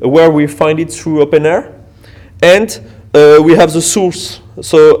the where we find it through OpenAir, and we have the source.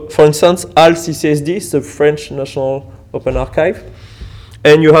 So for instance, ALCCSD is the French National Open Archive,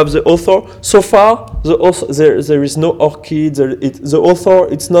 and you have the author. So far, the author, there is no ORCID. The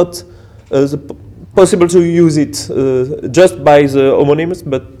author, it's not possible to use it just by the homonyms,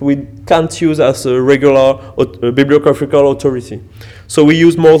 but we can't use as a regular bibliographical authority. So we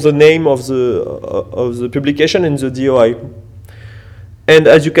use more the name of the publication and the DOI. And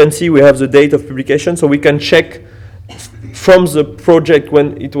as you can see, we have the date of publication, so we can check from the project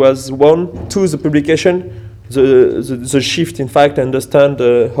when it was won to the publication, the shift, in fact, understand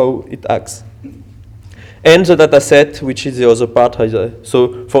how it acts. And the data set, which is the other part.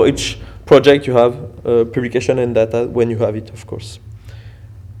 So for each project, you have publication and data when you have it, of course.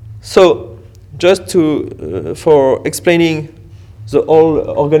 So just for explaining the whole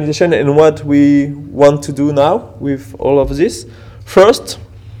organization and what we want to do now with all of this. First,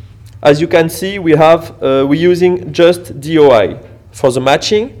 as you can see, we're using just DOI for the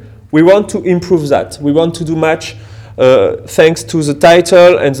matching. We want to improve that. We want to do match thanks to the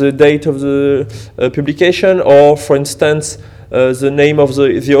title and the date of the publication, or for instance, the name of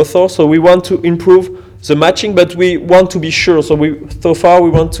the author. So we want to improve the matching, but we want to be sure. So far we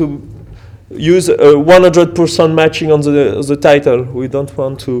want to use 100% matching on the title. We don't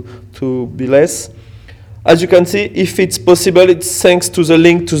want to be less. As you can see, if it's possible, it's thanks to the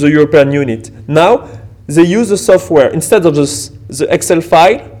link to the European unit. Now, they use the software. Instead of the Excel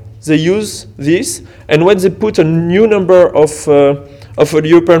file, they use this. And when they put a new number of a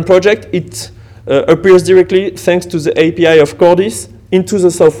European project, it appears directly, thanks to the API of Cordis, into the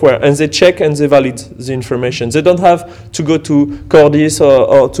software. And they check and they validate the information. They don't have to go to Cordis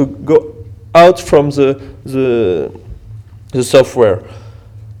or to go out from the software.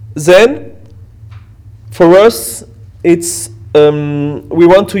 Then, for us, it's we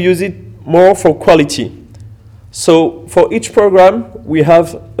want to use it more for quality. So for each program, we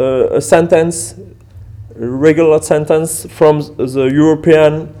have a sentence, a regular sentence from the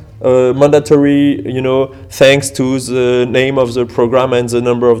European mandatory, thanks to the name of the program and the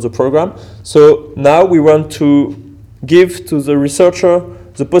number of the program. So now we want to give to the researcher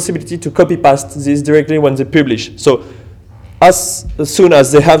the possibility to copy-paste this directly when they publish. So as soon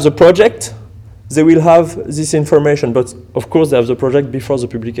as they have the project, they will have this information. But of course, they have the project before the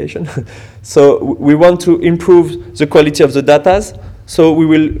publication. So we want to improve the quality of the data. So we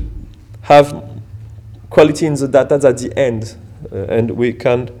will have quality in the data at the end, and we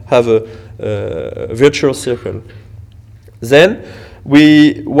can have a virtual circle. Then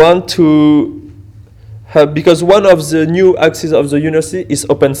we want to have, because one of the new axes of the university is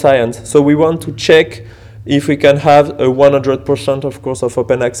open science. So we want to check if we can have a 100% of course of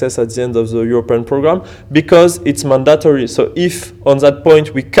open access at the end of the European program, because it's mandatory. So if on that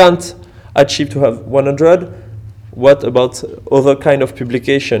point we can't achieve to have 100, what about other kind of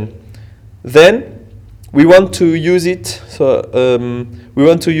publication? Then we want to use it, so we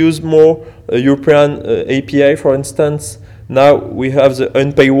want to use more European API, for instance. Now we have the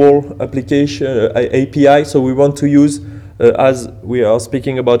unpaywall application API, so we want to use, as we are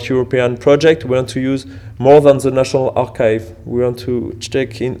speaking about European project, we want to use more than the National Archive. We want to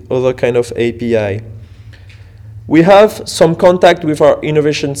check in other kind of API. We have some contact with our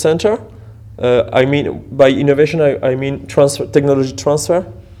innovation center. I mean, by innovation, I mean technology transfer.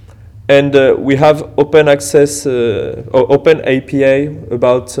 And we have open access, or open API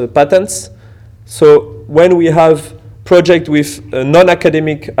about patents. So when we have project with a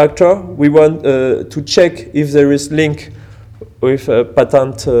non-academic actor, we want to check if there is link with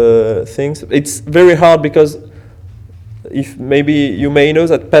patent things. It's very hard because if maybe you may know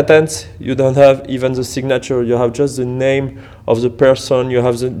that patents, you don't have even the signature, you have just the name of the person, you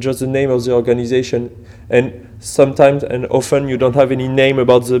have just the name of the organization, and sometimes and often you don't have any name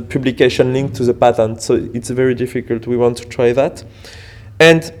about the publication link to the patent, so it's very difficult. We want to try that.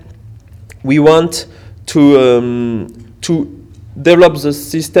 And we want to develop the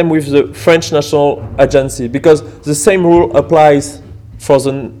system with the French National Agency, because the same rule applies for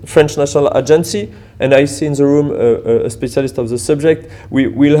the French National Agency, and I see in the room a specialist of the subject. We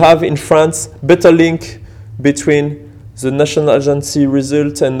will have in France better link between the National Agency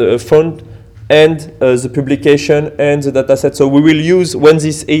result and the fund and the publication and the dataset. So we will use, when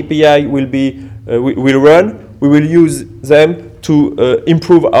this API will be will run, we will use them to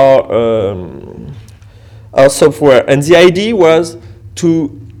improve our software. And the idea was to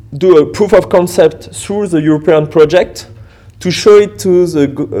do a proof of concept through the European project, to show it to the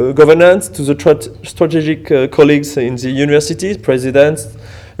governance, to the strategic colleagues in the university, presidents,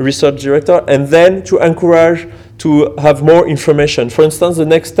 research director, and then to encourage to have more information. For instance, the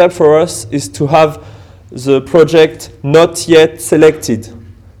next step for us is to have the project not yet selected.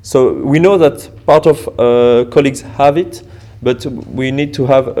 So we know that part of colleagues have it, but we need to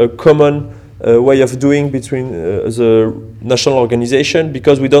have a common way of doing between the national organization,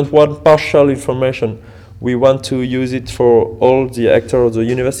 because we don't want partial information. We want to use it for all the actors of the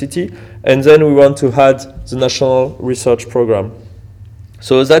university, and then we want to add the national research program.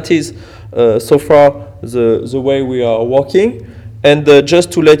 So that is so far the way we are working. And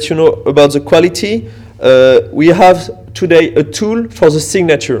just to let you know about the quality, we have today a tool for the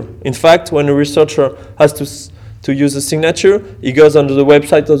signature. In fact, when a researcher has to use a signature, he goes onto the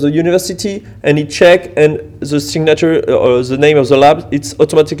website of the university and he checks, and the signature or the name of the lab, it's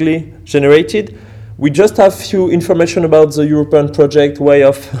automatically generated. We just have few information about the European project way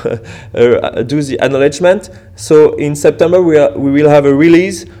of do the acknowledgement. So in September we will have a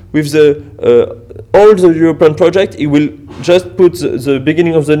release with all the European project. It will just put the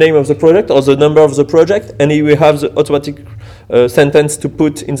beginning of the name of the project or the number of the project, and it will have the automatic sentence to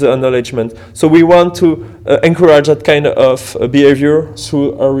put in the acknowledgement. So we want to encourage that kind of behavior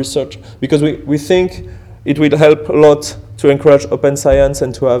through our research, because we think it will help a lot to encourage open science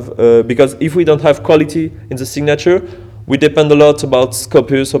and to have, because if we don't have quality in the signature, we depend a lot about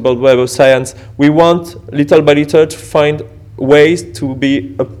Scopus, about Web of Science. We want little by little to find ways to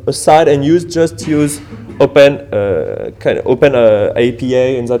be aside and just use open open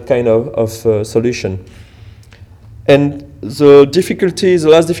API and that kind of solution. And the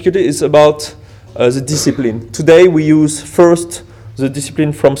last difficulty is about the discipline. Today we use first the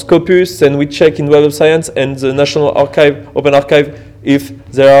discipline from Scopus, and we check in Web of Science and the National Archive, Open Archive, if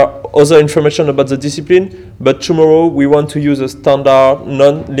there are other information about the discipline. But tomorrow we want to use a standard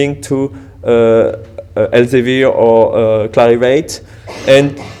non-linked to Elsevier or Clarivate,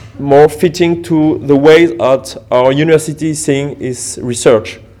 and more fitting to the way that our university is seeing is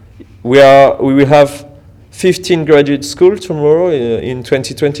research. We will have 15 graduate schools tomorrow in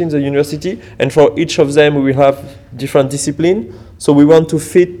 2020 in the university, and for each of them we will have different discipline. So we want to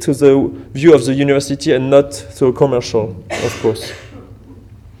fit to the view of the university and not to a commercial, of course.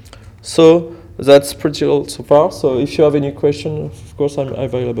 So that's pretty all so far. So if you have any question, of course I'm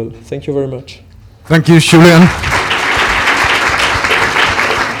available. Thank you very much. Thank you, Julien.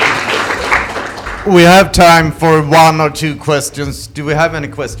 We have time for one or two questions. Do we have any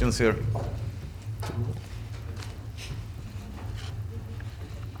questions here?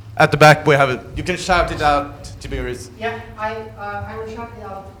 At the back, we have it. You can shout it out, Tiberius. Yeah, I will shout it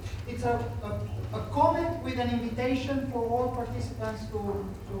out. It's a comment with an invitation for all participants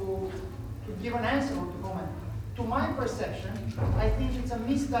to give an answer or to comment. To my perception, I think it's a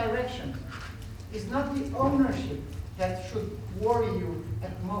misdirection. It's not the ownership that should worry you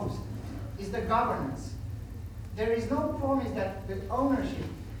at most. It's the governance. There is no promise that the ownership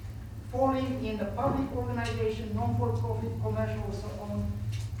falling in the public organization, non-for-profit, commercial, or so on,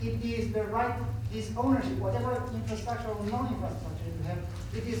 it is the right, this ownership, whatever infrastructure or non-infrastructure you have,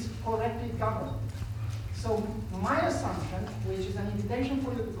 it is correctly governed. So my assumption, which is an invitation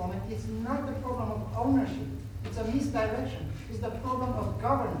for you to comment, is not the problem of ownership. It's a misdirection. It's the problem of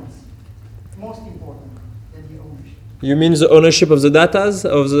governance, most important than the ownership. You mean the ownership of the data,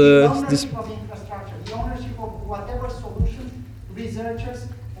 of The ownership of infrastructure, the ownership of whatever solution researchers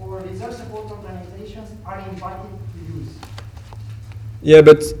or research support organizations are invited to use. Yeah,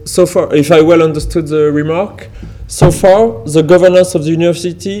 but so far, if I well understood the remark, so far the governance of the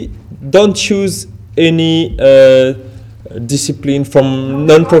university don't choose any discipline from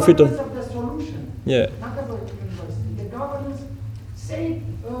non-profit. The governance of the solution, Yeah. not about the university. The governance, say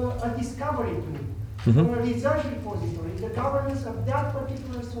a discovery tool, or a research repository, the governance of that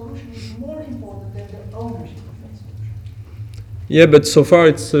particular solution is more important than the ownership of that solution. Yeah, but so far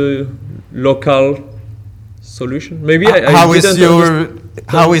it's a local solution. Maybe How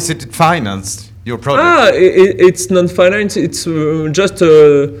is it financed, your project? It's non-finance. It's just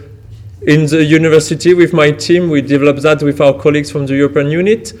in the university with my team. We developed that with our colleagues from the European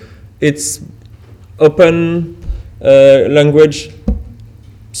unit. It's open language,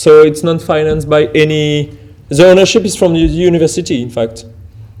 so it's not financed by any. The ownership is from the university, in fact.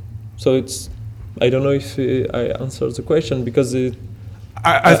 So it's. I don't know if I answered the question because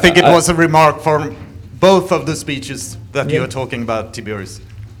I think it was a remark from both of the speeches that you are talking about, Tiberius.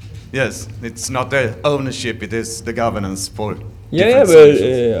 Yes, it's not the ownership, it is the governance for Yeah, different but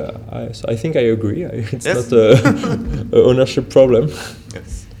solutions. I think I agree. It's Yes. not a ownership problem.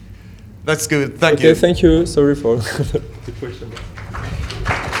 Yes. That's good, thank Okay, you. thank you. Sorry for the question.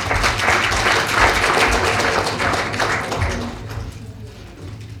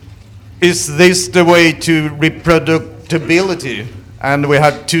 Is this the way to reproducibility? And we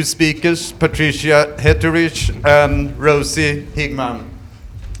have two speakers, Patricia Hetterich and Rosie Higman.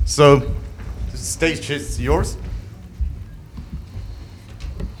 So, the stage is yours.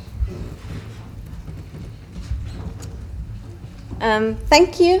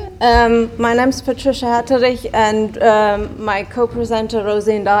 Thank you. My name is Patricia Hetterich, and my co-presenter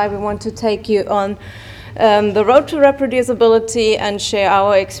Rosie and I, we want to take you on the road to reproducibility and share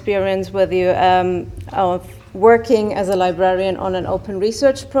our experience with you of working as a librarian on an open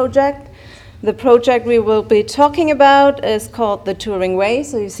research project. The project we will be talking about is called the Turing Way,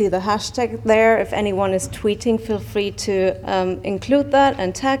 so you see the hashtag there. If anyone is tweeting, feel free to include that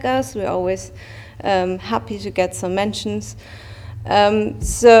and tag us. We're always happy to get some mentions.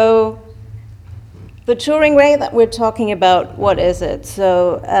 So the Turing Way that we're talking about, what is it?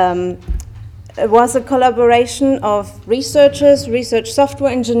 So it was a collaboration of researchers, research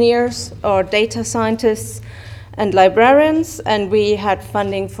software engineers, or data scientists, and librarians, and we had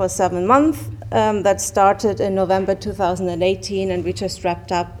funding for 7 months that started in November 2018, and we just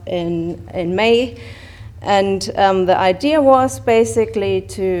wrapped up in May. And the idea was basically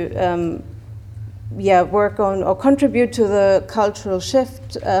to work on or contribute to the cultural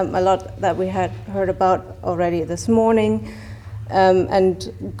shift, a lot that we had heard about already this morning,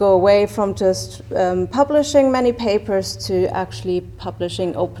 and go away from just publishing many papers to actually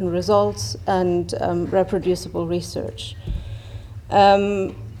publishing open results and reproducible research.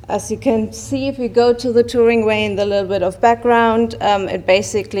 As you can see, if we go to the Turing Way and a little bit of background, it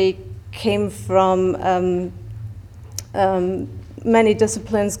basically came from many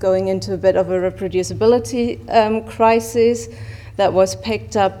disciplines going into a bit of a reproducibility crisis that was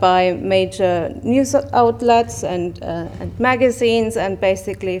picked up by major news outlets and magazines. And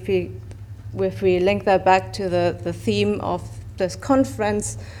basically, if we link that back to the theme of this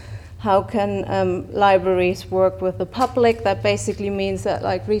conference, how can libraries work with the public? That basically means that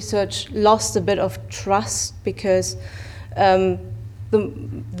like research lost a bit of trust because the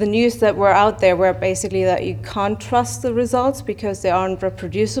news that were out there were basically that you can't trust the results because they aren't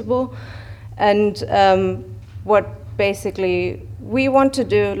reproducible. And what basically we want to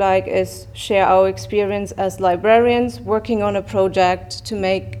do is share our experience as librarians working on a project to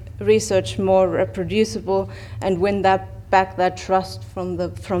make research more reproducible and win that back that trust from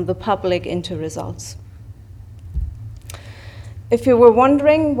the public into results. If you were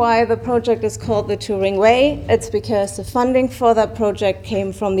wondering why the project is called the Turing Way, it's because the funding for that project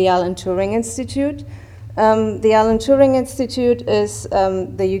came from the Alan Turing Institute. The Alan Turing Institute is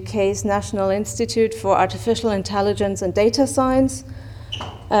the UK's National Institute for Artificial Intelligence and Data Science.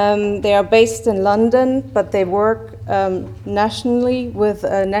 They are based in London, but they work nationally with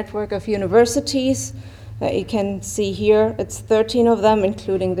a network of universities. You can see here, it's 13 of them,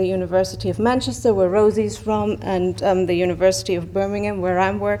 including the University of Manchester, where Rosie's from, and the University of Birmingham, where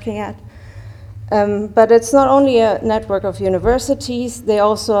I'm working at. But it's not only a network of universities, they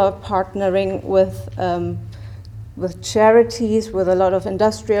also are partnering with charities, with a lot of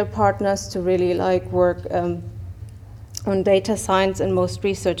industrial partners to really work on data science in most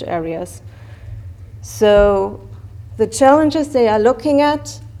research areas. So the challenges they are looking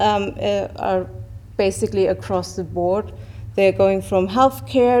at are basically across the board. They're going from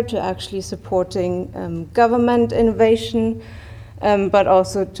healthcare to actually supporting government innovation, but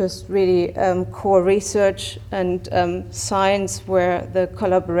also just really core research and science where the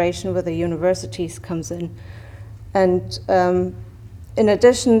collaboration with the universities comes in. And in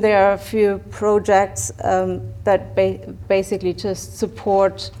addition, there are a few projects that basically just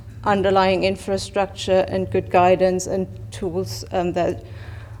support underlying infrastructure and good guidance and tools that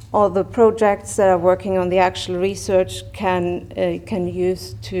all the projects that are working on the actual research can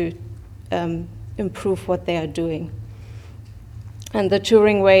use to improve what they are doing. And the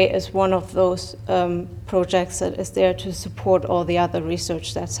Turing Way is one of those projects that is there to support all the other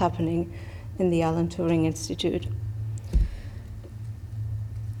research that's happening in the Alan Turing Institute.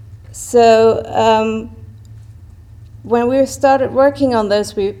 So when we started working on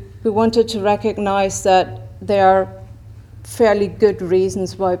this, we wanted to recognize that there are fairly good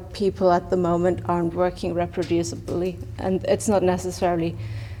reasons why people at the moment aren't working reproducibly. And it's not necessarily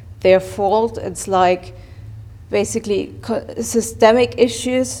their fault. It's basically systemic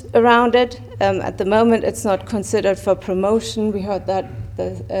issues around it. At the moment, it's not considered for promotion. We heard that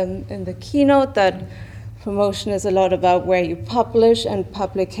in the keynote, that promotion is a lot about where you publish, and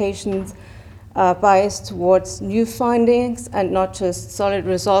publications are biased towards new findings and not just solid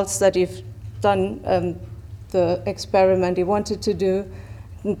results that you've done the experiment you wanted to do.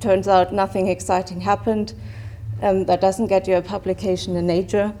 It turns out nothing exciting happened. That doesn't get you a publication in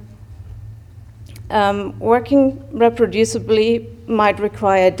Nature. Working reproducibly might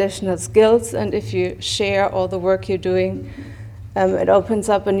require additional skills, and if you share all the work you're doing, it opens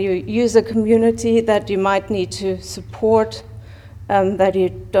up a new user community that you might need to support, that you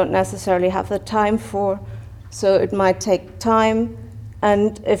don't necessarily have the time for. So it might take time,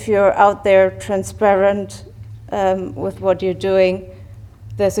 and if you're out there transparent with what you're doing,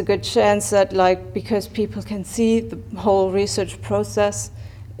 there's a good chance that because people can see the whole research process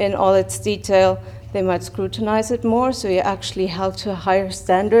in all its detail, they might scrutinize it more, so you actually held to a higher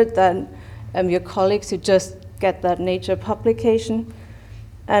standard than your colleagues who just get that Nature publication.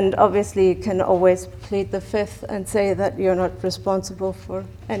 And obviously you can always plead the fifth and say that you're not responsible for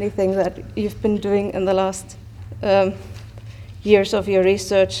anything that you've been doing in the last years of your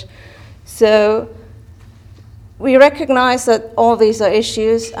research. So we recognize that all these are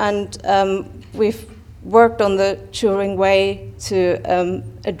issues, and we've worked on the Turing Way to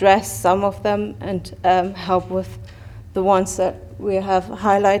address some of them and help with the ones that we have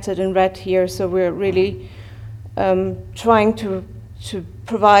highlighted in red here. So we're really trying to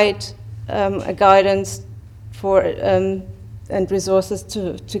provide a guidance for and resources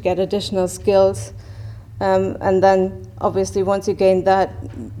to get additional skills. And then obviously once you gain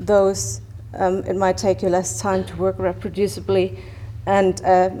those, it might take you less time to work reproducibly. And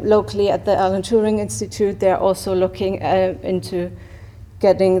locally at the Alan Turing Institute, they're also looking into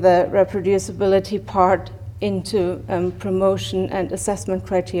getting the reproducibility part into promotion and assessment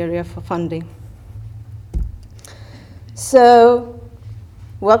criteria for funding. So,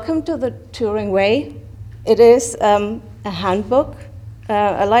 welcome to the Turing Way. It is a handbook,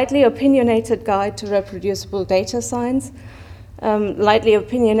 a lightly opinionated guide to reproducible data science. Lightly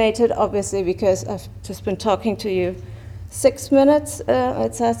opinionated, obviously, because I've just been talking to you 6 minutes,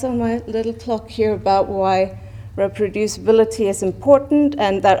 it says on my little clock here, about why reproducibility is important,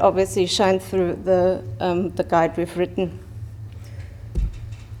 and that obviously shines through the guide we've written.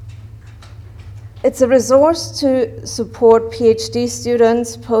 It's a resource to support PhD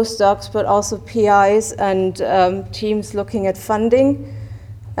students, postdocs, but also PIs and teams looking at funding.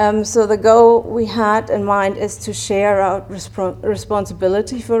 So the goal we had in mind is to share our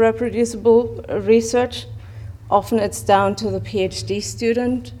responsibility for reproducible research. Often it's down to the PhD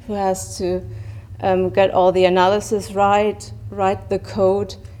student who has to get all the analysis right, write the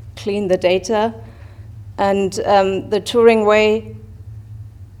code, clean the data. And the Turing way,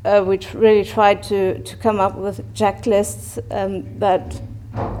 we really tried to come up with checklists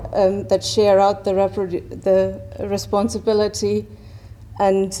that share out the responsibility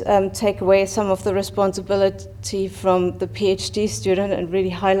and take away some of the responsibility from the PhD student and really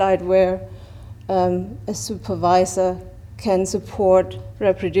highlight where a supervisor can support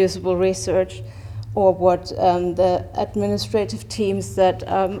reproducible research, or what the administrative teams that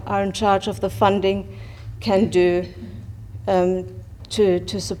are in charge of the funding can do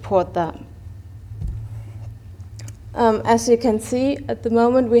to support that. As you can see, at the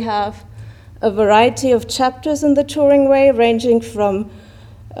moment we have a variety of chapters in the Turing way, ranging from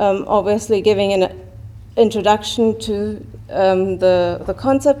obviously giving an introduction to the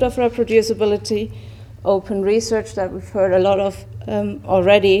concept of reproducibility, open research that we've heard a lot of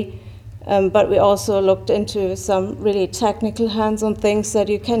already, but we also looked into some really technical hands-on things that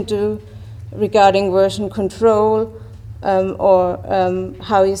you can do regarding version control, or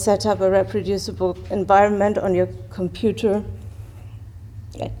how you set up a reproducible environment on your computer,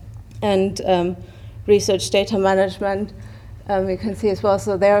 and research data management. You can see as well,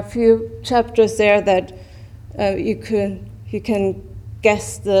 so there are a few chapters there that you can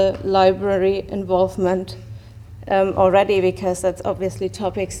guess the library involvement already, because that's obviously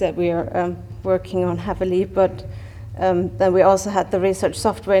topics that we are working on heavily, but then we also had the research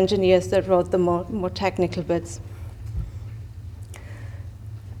software engineers that wrote the more technical bits.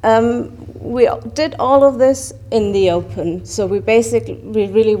 We did all of this in the open, so we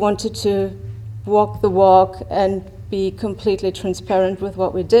really wanted to walk the walk and be completely transparent with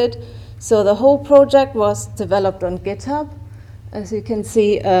what we did. So the whole project was developed on GitHub, as you can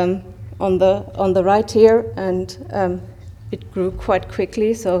see on the right here, and it grew quite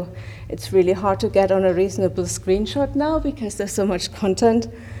quickly, so it's really hard to get on a reasonable screenshot now because there's so much content.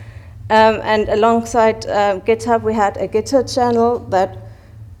 And alongside GitHub, we had a GitHub channel that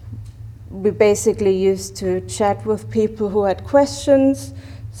we basically used to chat with people who had questions,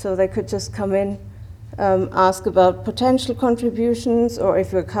 so they could just come in, ask about potential contributions, or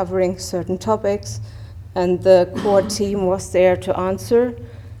if we're covering certain topics, and the core team was there to answer.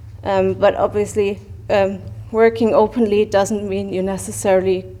 But obviously, working openly doesn't mean you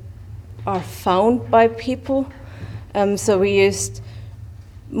necessarily are found by people. So we used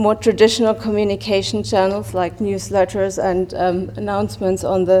more traditional communication channels like newsletters and announcements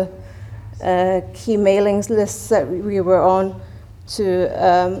on the key mailings lists that we were on to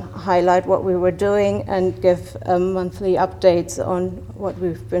highlight what we were doing and give monthly updates on what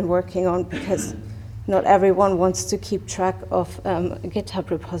we've been working on, because not everyone wants to keep track of a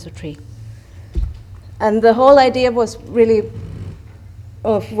GitHub repository. And the whole idea was really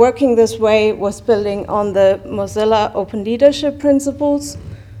of working this way was building on the Mozilla Open Leadership Principles,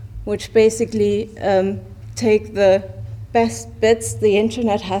 which basically take the best bits the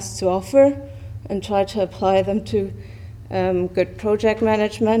internet has to offer and try to apply them to good project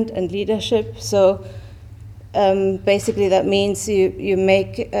management and leadership. So basically that means you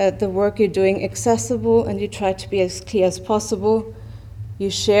make the work you're doing accessible, and you try to be as clear as possible. You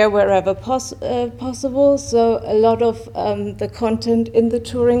share wherever possible. So a lot of the content in the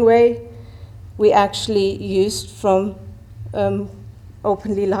Turing way we actually used from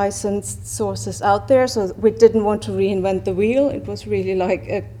openly licensed sources out there. So we didn't want to reinvent the wheel. It was really like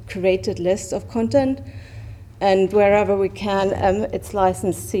a curated list of content. And wherever we can, it's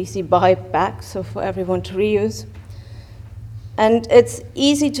licensed CC BY back, so for everyone to reuse. And it's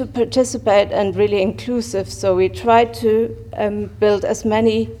easy to participate and really inclusive, so we try to build as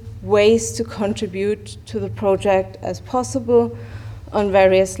many ways to contribute to the project as possible on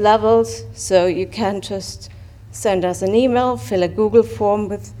various levels. So you can just send us an email, fill a Google form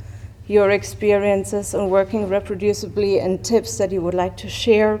with your experiences on working reproducibly and tips that you would like to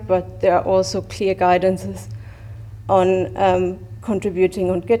share, but there are also clear guidances on contributing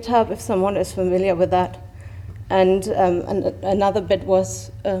on GitHub if someone is familiar with that. And another bit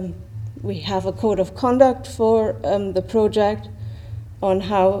was we have a code of conduct for the project on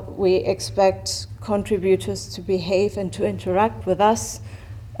how we expect contributors to behave and to interact with us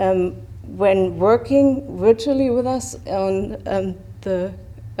when working virtually with us on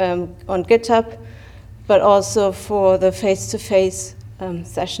GitHub, but also for the face-to-face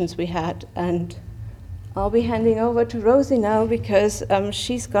sessions we had. And I'll be handing over to Rosie now, because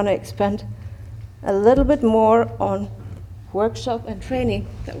she's going to expand a little bit more on workshop and training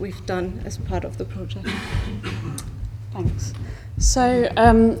that we've done as part of the project. Thanks. So,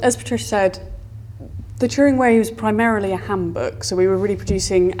 as Patricia said, The Turing Way was primarily a handbook, so we were really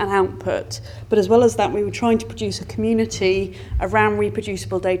producing an output. But as well as that, we were trying to produce a community around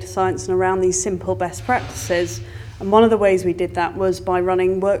reproducible data science and around these simple best practices. And one of the ways we did that was by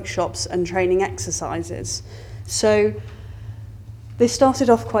running workshops and training exercises. So this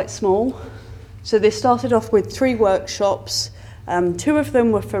started off quite small. So this started off with 3 workshops. 2 of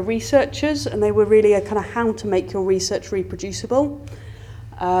them were for researchers, and they were really a kind of how to make your research reproducible.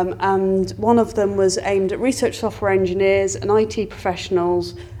 And one of them was aimed at research software engineers and IT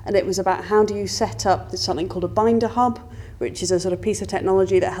professionals, and it was about how do you set up something called a binder hub, which is a sort of piece of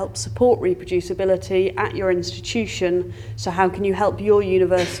technology that helps support reproducibility at your institution. So how can you help your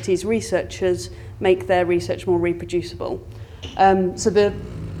university's researchers make their research more reproducible? So the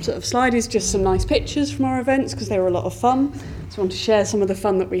sort of slide is just some nice pictures from our events because they were a lot of fun. So I want to share some of the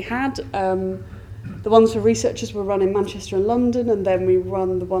fun that we had. The ones for researchers were run in Manchester and London, and then we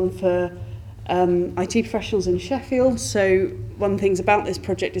run the one for IT professionals in Sheffield. So one of the things about this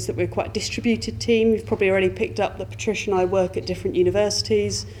project is that we're quite a distributed team. You've probably already picked up that Patricia and I work at different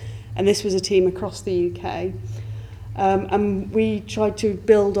universities, and this was a team across the UK. And we tried to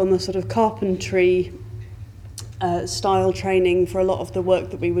build on the sort of carpentry style training for a lot of the work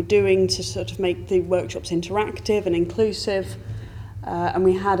that we were doing to sort of make the workshops interactive and inclusive. And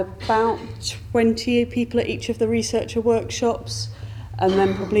we had about 20 people at each of the researcher workshops, and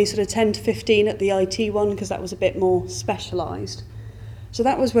then probably sort of 10 to 15 at the IT one, because that was a bit more specialised. So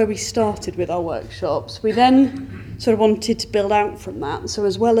that was where we started with our workshops. We then sort of wanted to build out from that. So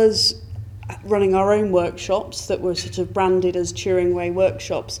as well as running our own workshops that were sort of branded as Turing Way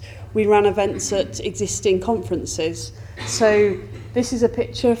workshops, we ran events at existing conferences. So this is a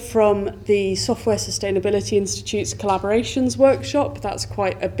picture from the Software Sustainability Institute's Collaborations workshop. That's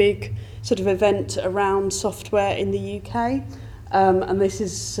quite a big sort of event around software in the UK. And this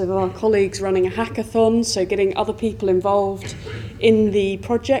is some of our colleagues running a hackathon, so getting other people involved in the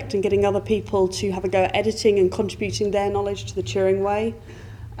project and getting other people to have a go at editing and contributing their knowledge to the Turing Way.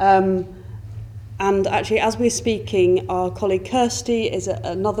 And actually, as we're speaking, our colleague Kirsty is at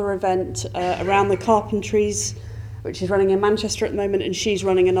another event around the carpentries, which is running in Manchester at the moment, and she's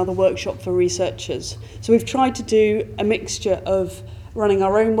running another workshop for researchers. So we've tried to do a mixture of running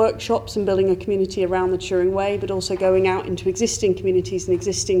our own workshops and building a community around the Turing Way, but also going out into existing communities and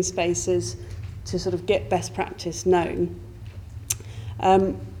existing spaces to sort of get best practice known.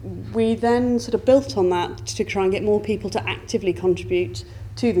 We then sort of built on that to try and get more people to actively contribute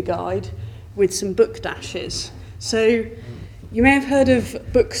to the guide with some book dashes. So you may have heard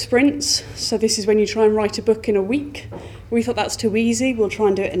of book sprints. So this is when you try and write a book in a week. We thought that's too easy. We'll try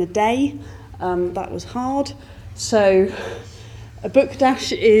and do it in a day. That was hard. So a book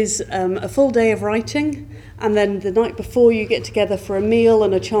dash is a full day of writing, and then the night before you get together for a meal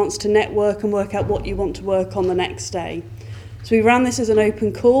and a chance to network and work out what you want to work on the next day. So we ran this as an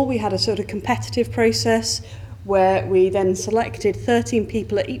open call. We had a sort of competitive process where we then selected 13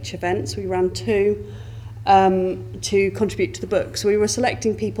 people at each event. So we ran 2 to contribute to the book. So we were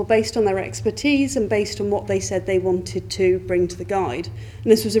selecting people based on their expertise and based on what they said they wanted to bring to the guide.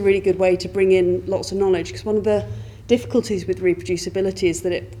 And this was a really good way to bring in lots of knowledge, because one of the difficulties with reproducibility is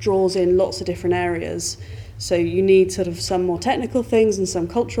that it draws in lots of different areas. So you need sort of some more technical things and some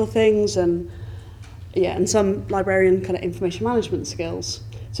cultural things and some librarian kind of information management skills.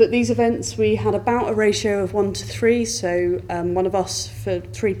 So at these events, we had about a ratio of 1 to 3, so one of us for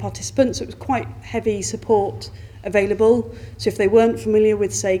 3 participants. So it was quite heavy support available. So if they weren't familiar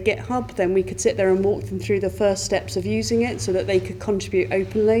with, say, GitHub, then we could sit there and walk them through the first steps of using it so that they could contribute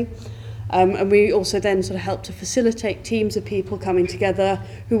openly. And we also then sort of helped to facilitate teams of people coming together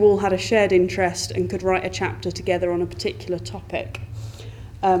who all had a shared interest and could write a chapter together on a particular topic.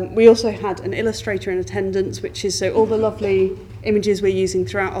 We also had an illustrator in attendance, which is so all the lovely images we're using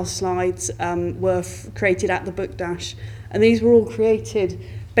throughout our slides were created at the Book Dash. And these were all created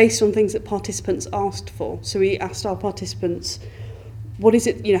based on things that participants asked for. So we asked our participants, what is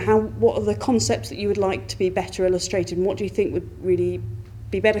it, what are the concepts that you would like to be better illustrated, and what do you think would really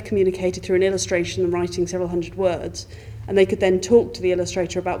be better communicated through an illustration than writing several hundred words? And they could then talk to the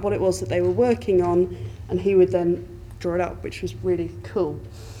illustrator about what it was that they were working on, and he would then draw it up, which was really cool.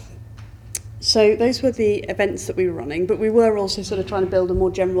 So those were the events that we were running, but we were also sort of trying to build a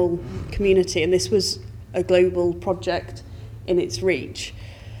more general community, and this was a global project in its reach.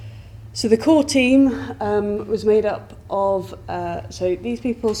 So the core team was made up of these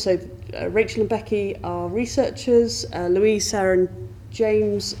people. So Rachel and Becky are researchers, Louise, Sarah and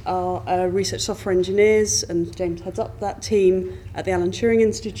James are research software engineers, and James heads up that team at the Alan Turing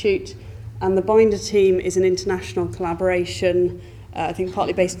Institute. And the Binder team is an international collaboration I think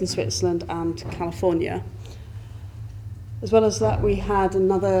partly based in Switzerland and California. As well as that, we had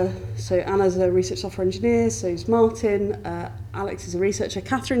another, so Anna's a research software engineer, so is Martin, Alex is a researcher,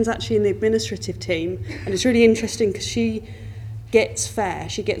 Catherine's actually in the administrative team, and it's really interesting because she gets FAIR,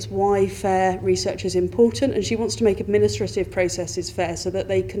 she gets why FAIR research is important, and she wants to make administrative processes fair so that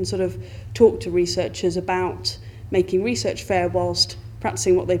they can sort of talk to researchers about making research fair whilst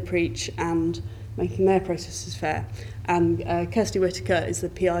practicing what they preach and making their processes fair. And Kirsty Whitaker is the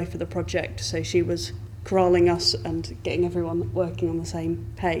PI for the project, so she was corralling us and getting everyone working on the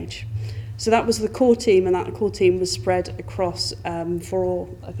same page. So that was the core team, and that core team was spread across for,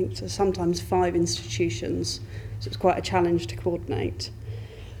 I think, sometimes 5 institutions. So it's quite a challenge to coordinate.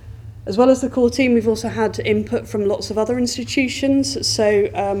 As well as the core team, we've also had input from lots of other institutions. So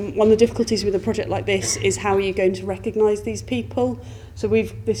one of the difficulties with a project like this is how are you going to recognise these people? So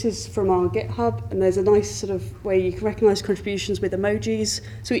this is from our GitHub, and there's a nice sort of way you can recognise contributions with emojis.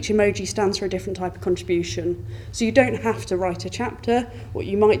 So each emoji stands for a different type of contribution. So you don't have to write a chapter. What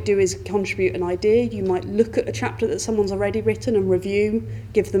you might do is contribute an idea. You might look at a chapter that someone's already written and review,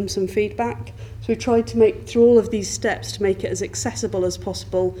 give them some feedback. So we've tried to make, through all of these steps, to make it as accessible as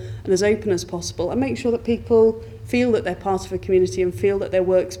possible and as open as possible, and make sure that people feel that they're part of a community and feel that their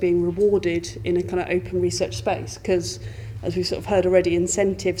work's being rewarded in a kind of open research space, because as we've sort of heard already,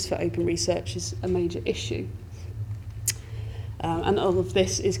 incentives for open research is a major issue. And all of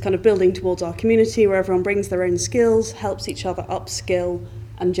this is kind of building towards our community where everyone brings their own skills, helps each other upskill,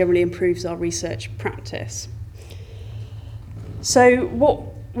 and generally improves our research practice. So what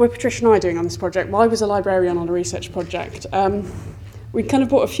were Patricia and I doing on this project? Well, I was a librarian on a research project. We kind of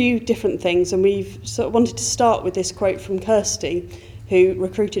brought a few different things, and we've sort of wanted to start with this quote from Kirsty, who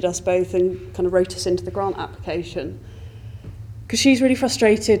recruited us both and kind of wrote us into the grant application. Because she's really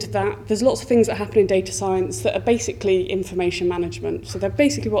frustrated that there's lots of things that happen in data science that are basically information management. So they're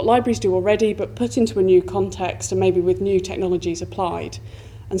basically what libraries do already, but put into a new context and maybe with new technologies applied.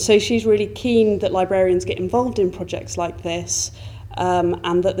 And so she's really keen that librarians get involved in projects like this,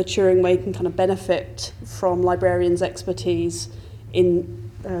 and that the Turing Way can kind of benefit from librarians' expertise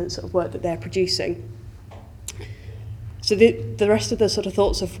in sort of work that they're producing. So the rest of the sort of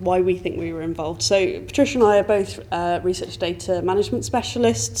thoughts of why we think we were involved. So Patricia and I are both research data management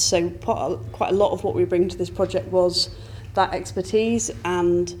specialists, so quite a lot of what we bring to this project was that expertise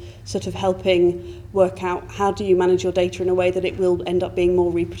and sort of helping work out how do you manage your data in a way that it will end up being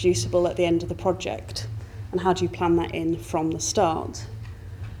more reproducible at the end of the project, and how do you plan that in from the start.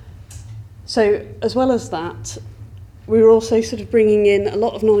 So as well as that, we were also sort of bringing in a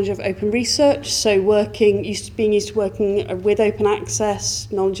lot of knowledge of open research, so being used to working with open access,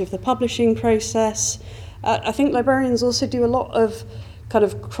 knowledge of the publishing process. I think librarians also do a lot of kind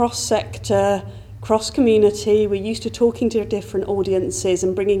of cross-sector, cross-community. We're used to talking to different audiences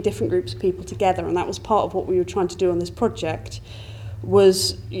and bringing different groups of people together, and that was part of what we were trying to do on this project.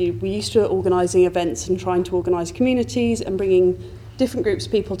 Was we used to organising events and trying to organise communities and bringing different groups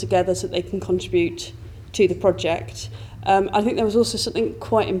of people together so that they can contribute to the project. I think there was also something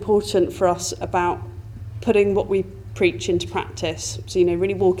quite important for us about putting what we preach into practice. So,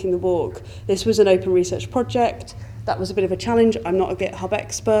 really walking the walk. This was an open research project. That was a bit of a challenge. I'm not a GitHub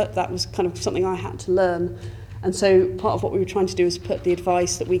expert. That was kind of something I had to learn. And so part of what we were trying to do is put the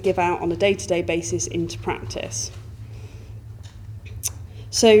advice that we give out on a day-to-day basis into practice.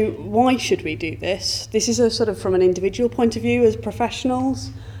 So why should we do this? This is a sort of from an individual point of view as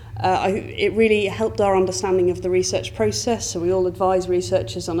professionals. It really helped our understanding of the research process, so we all advise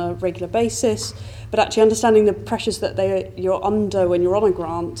researchers on a regular basis, but actually understanding the pressures that you're under when you're on a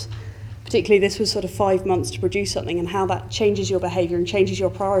grant, particularly this was sort of 5 months to produce something, and how that changes your behaviour and changes your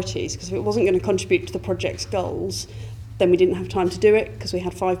priorities, because if it wasn't going to contribute to the project's goals, then we didn't have time to do it because we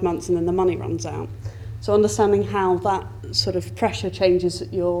had 5 months and then the money runs out. So understanding how that sort of pressure changes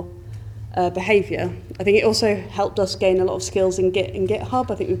your behaviour. I think it also helped us gain a lot of skills in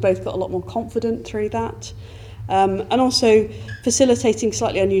GitHub. I think we've both got a lot more confident through that. And also facilitating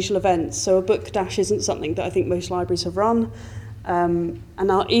slightly unusual events. So a book dash isn't something that I think most libraries have run. And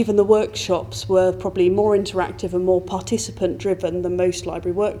now even the workshops were probably more interactive and more participant driven than most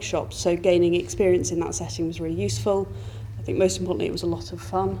library workshops. So gaining experience in that setting was really useful. I think most importantly it was a lot of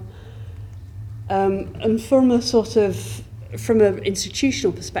fun. And from an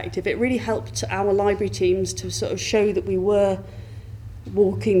institutional perspective, it really helped our library teams to sort of show that we were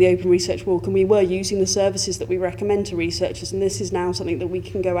walking the open research walk and we were using the services that we recommend to researchers, and this is now something that we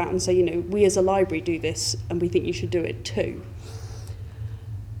can go out and say, we as a library do this and we think you should do it too.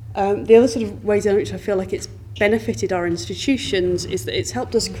 The other sort of ways in which I feel like it's benefited our institutions is that it's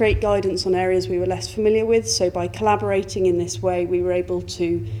helped us create guidance on areas we were less familiar with. So by collaborating in this way, we were able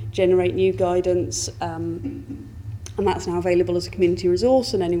to generate new guidance, and that's now available as a community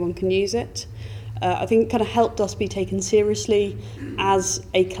resource and anyone can use it. I think it kind of helped us be taken seriously as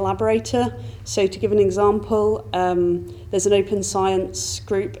a collaborator. So to give an example, there's an open science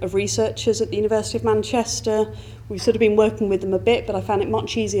group of researchers at the University of Manchester. We've sort of been working with them a bit, but I found it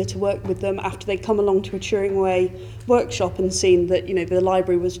much easier to work with them after they come along to a Turing Way workshop and seen that, you know, the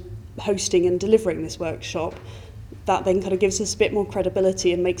library was hosting and delivering this workshop. That then kind of gives us a bit more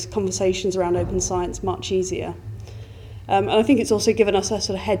credibility and makes conversations around open science much easier. And I think it's also given us a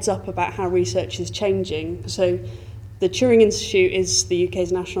sort of heads up about how research is changing. So the Turing Institute is the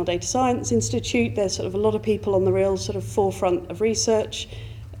UK's National Data Science Institute. There's sort of a lot of people on the real sort of forefront of research,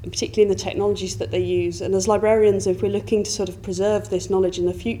 particularly in the technologies that they use. And as librarians, if we're looking to sort of preserve this knowledge in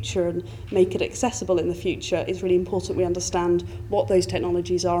the future and make it accessible in the future, it's really important we understand what those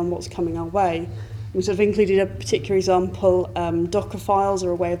technologies are and what's coming our way. We sort of included a particular example. Docker files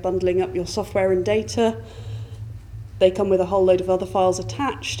are a way of bundling up your software and data. They come with a whole load of other files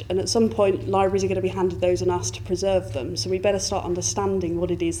attached, and at some point libraries are going to be handed those and asked to preserve them. So we better start understanding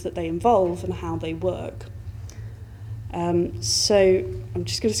what it is that they involve and how they work. So I'm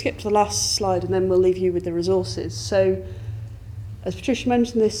just going to skip to the last slide and then we'll leave you with the resources. So as Patricia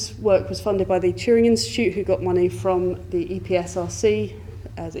mentioned, this work was funded by the Turing Institute, who got money from the EPSRC,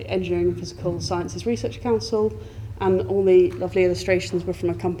 the Engineering and Physical Sciences Research Council, and all the lovely illustrations were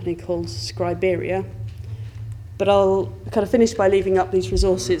from a company called Scriberia. But I'll kind of finish by leaving up these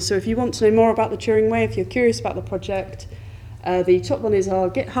resources. So if you want to know more about the Turing Way, if you're curious about the project, the top one is our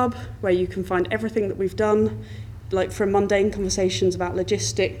GitHub, where you can find everything that we've done, like from mundane conversations about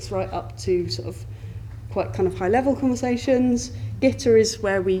logistics right up to sort of quite kind of high-level conversations. Gitter is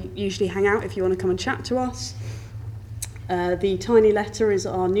where we usually hang out if you want to come and chat to us. The Tiny Letter is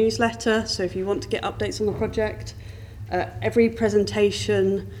our newsletter, so if you want to get updates on the project. Every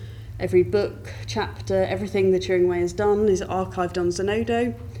presentation, every book, chapter, everything the Turing Way has done is archived on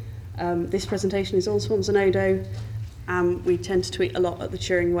Zenodo. This presentation is also on Zenodo. We tend to tweet a lot at the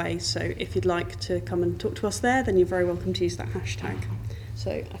Turing Way, so if you'd like to come and talk to us there, then you're very welcome to use that hashtag.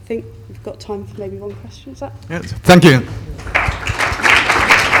 So I think we've got time for maybe one question. Is that? Yes, thank you.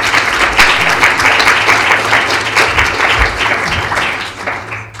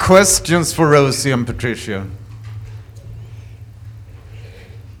 Questions for Rosie and Patricia?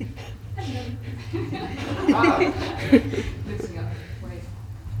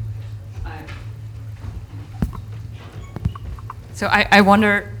 So I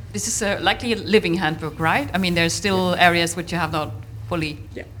wonder, this is likely a living handbook, right? I mean, there's still areas which you have not fully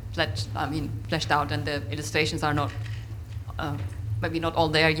fleshed out, and the illustrations are not, maybe not all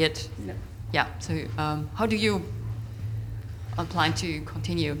there yet. No. Yeah. So how do you plan to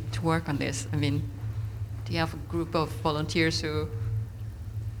continue to work on this? I mean, do you have a group of volunteers who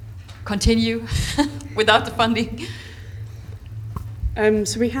continue without the funding?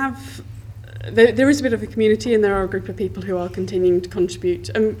 So we have, there is a bit of a community, and there are a group of people who are continuing to contribute.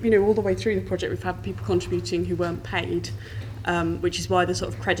 And you know, all the way through the project, we've had people contributing who weren't paid, which is why the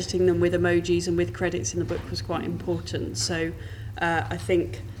sort of crediting them with emojis and with credits in the book was quite important. So I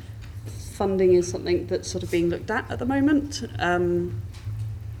think funding is something that's sort of being looked at the moment.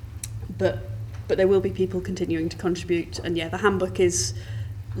 But there will be people continuing to contribute. And yeah, the handbook is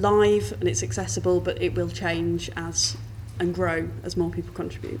live and it's accessible, but it will change as and grow as more people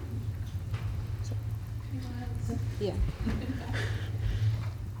contribute. So. Yeah.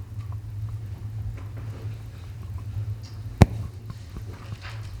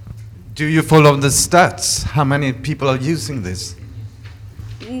 Do you follow the stats? How many people are using this?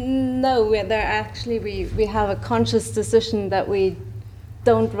 No, we have a conscious decision that we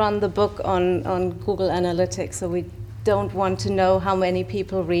don't run the book on Google Analytics, so we don't want to know how many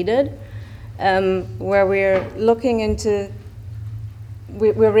people read it. Where we're looking into,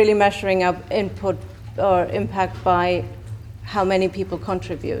 we're really measuring up input or impact by how many people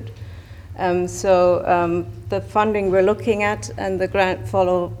contribute. So the funding we're looking at and the grant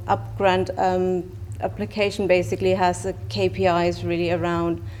follow-up grant application basically has the KPIs really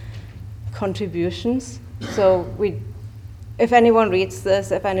around contributions. So if anyone reads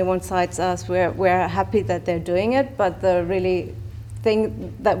this, if anyone cites us, we're happy that they're doing it, but the really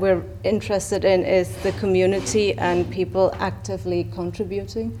thing that we're interested in is the community and people actively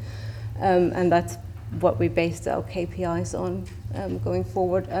contributing. And that's what we based our KPIs on going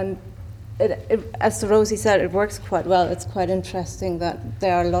forward. And as Rosie said, it works quite well. It's quite interesting that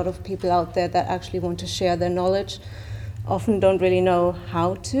there are a lot of people out there that actually want to share their knowledge. often don't really know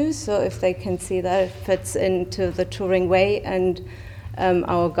how to. So if they can see that it fits into the Turing way and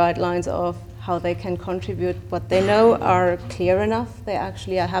our guidelines of how they can contribute what they know are clear enough, they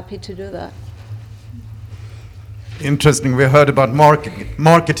actually are happy to do that. Interesting. We heard about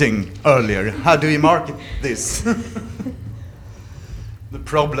marketing earlier. How do you market this? The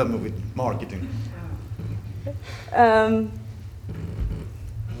problem with marketing.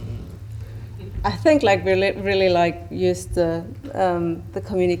 I think like really like used the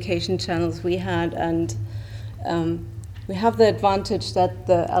communication channels we had, and we have the advantage that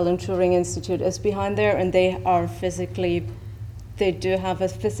the Alan Turing Institute is behind there, and they do have a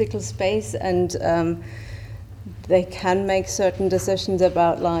physical space, and they can make certain decisions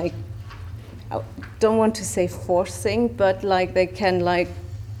about, like, I don't want to say forcing, but like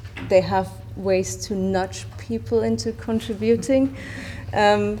they have ways to nudge people into contributing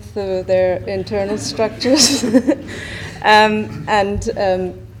through their internal structures.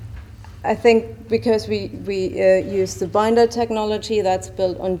 I think because we use the Binder technology that's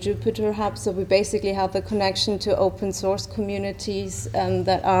built on Jupyter Hub, so we basically have the connection to open source communities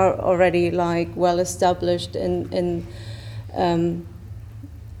that are already like well established in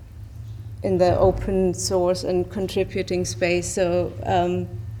the open source and contributing space. So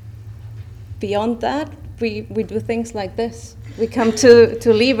beyond that, we do things like this. We come to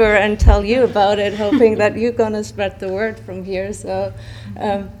Liber and tell you about it, hoping that you're gonna spread the word from here. So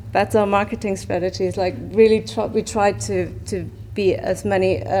that's our marketing strategy. It's like really we try to be as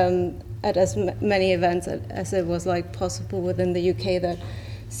many at as many events as it was like possible within the UK that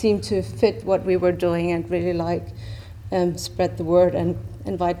seemed to fit what we were doing, and really like spread the word and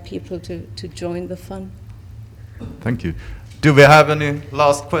invite people to join the fun. Thank you. Do we have any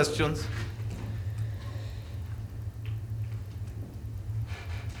last questions?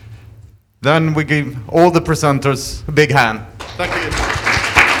 Then we give all the presenters a big hand. Thank you.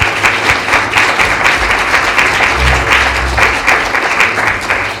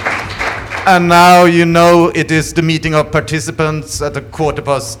 And now you know it is the meeting of participants at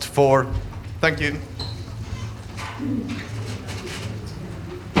 4:15. Thank you.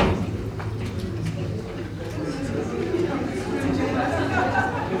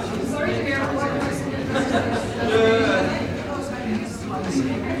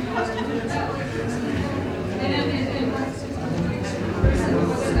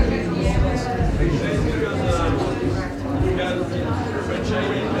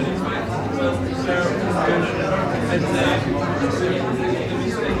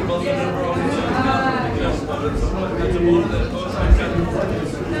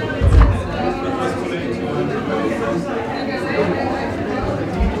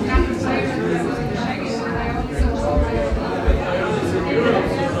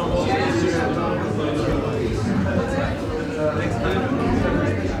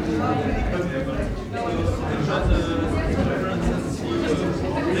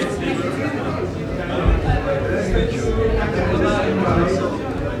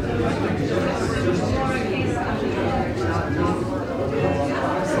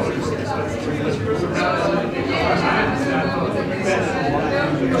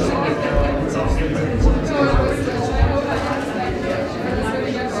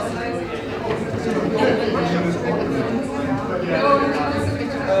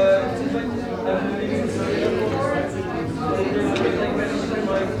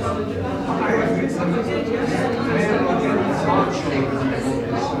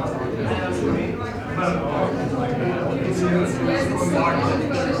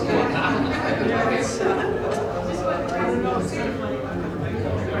 Mark.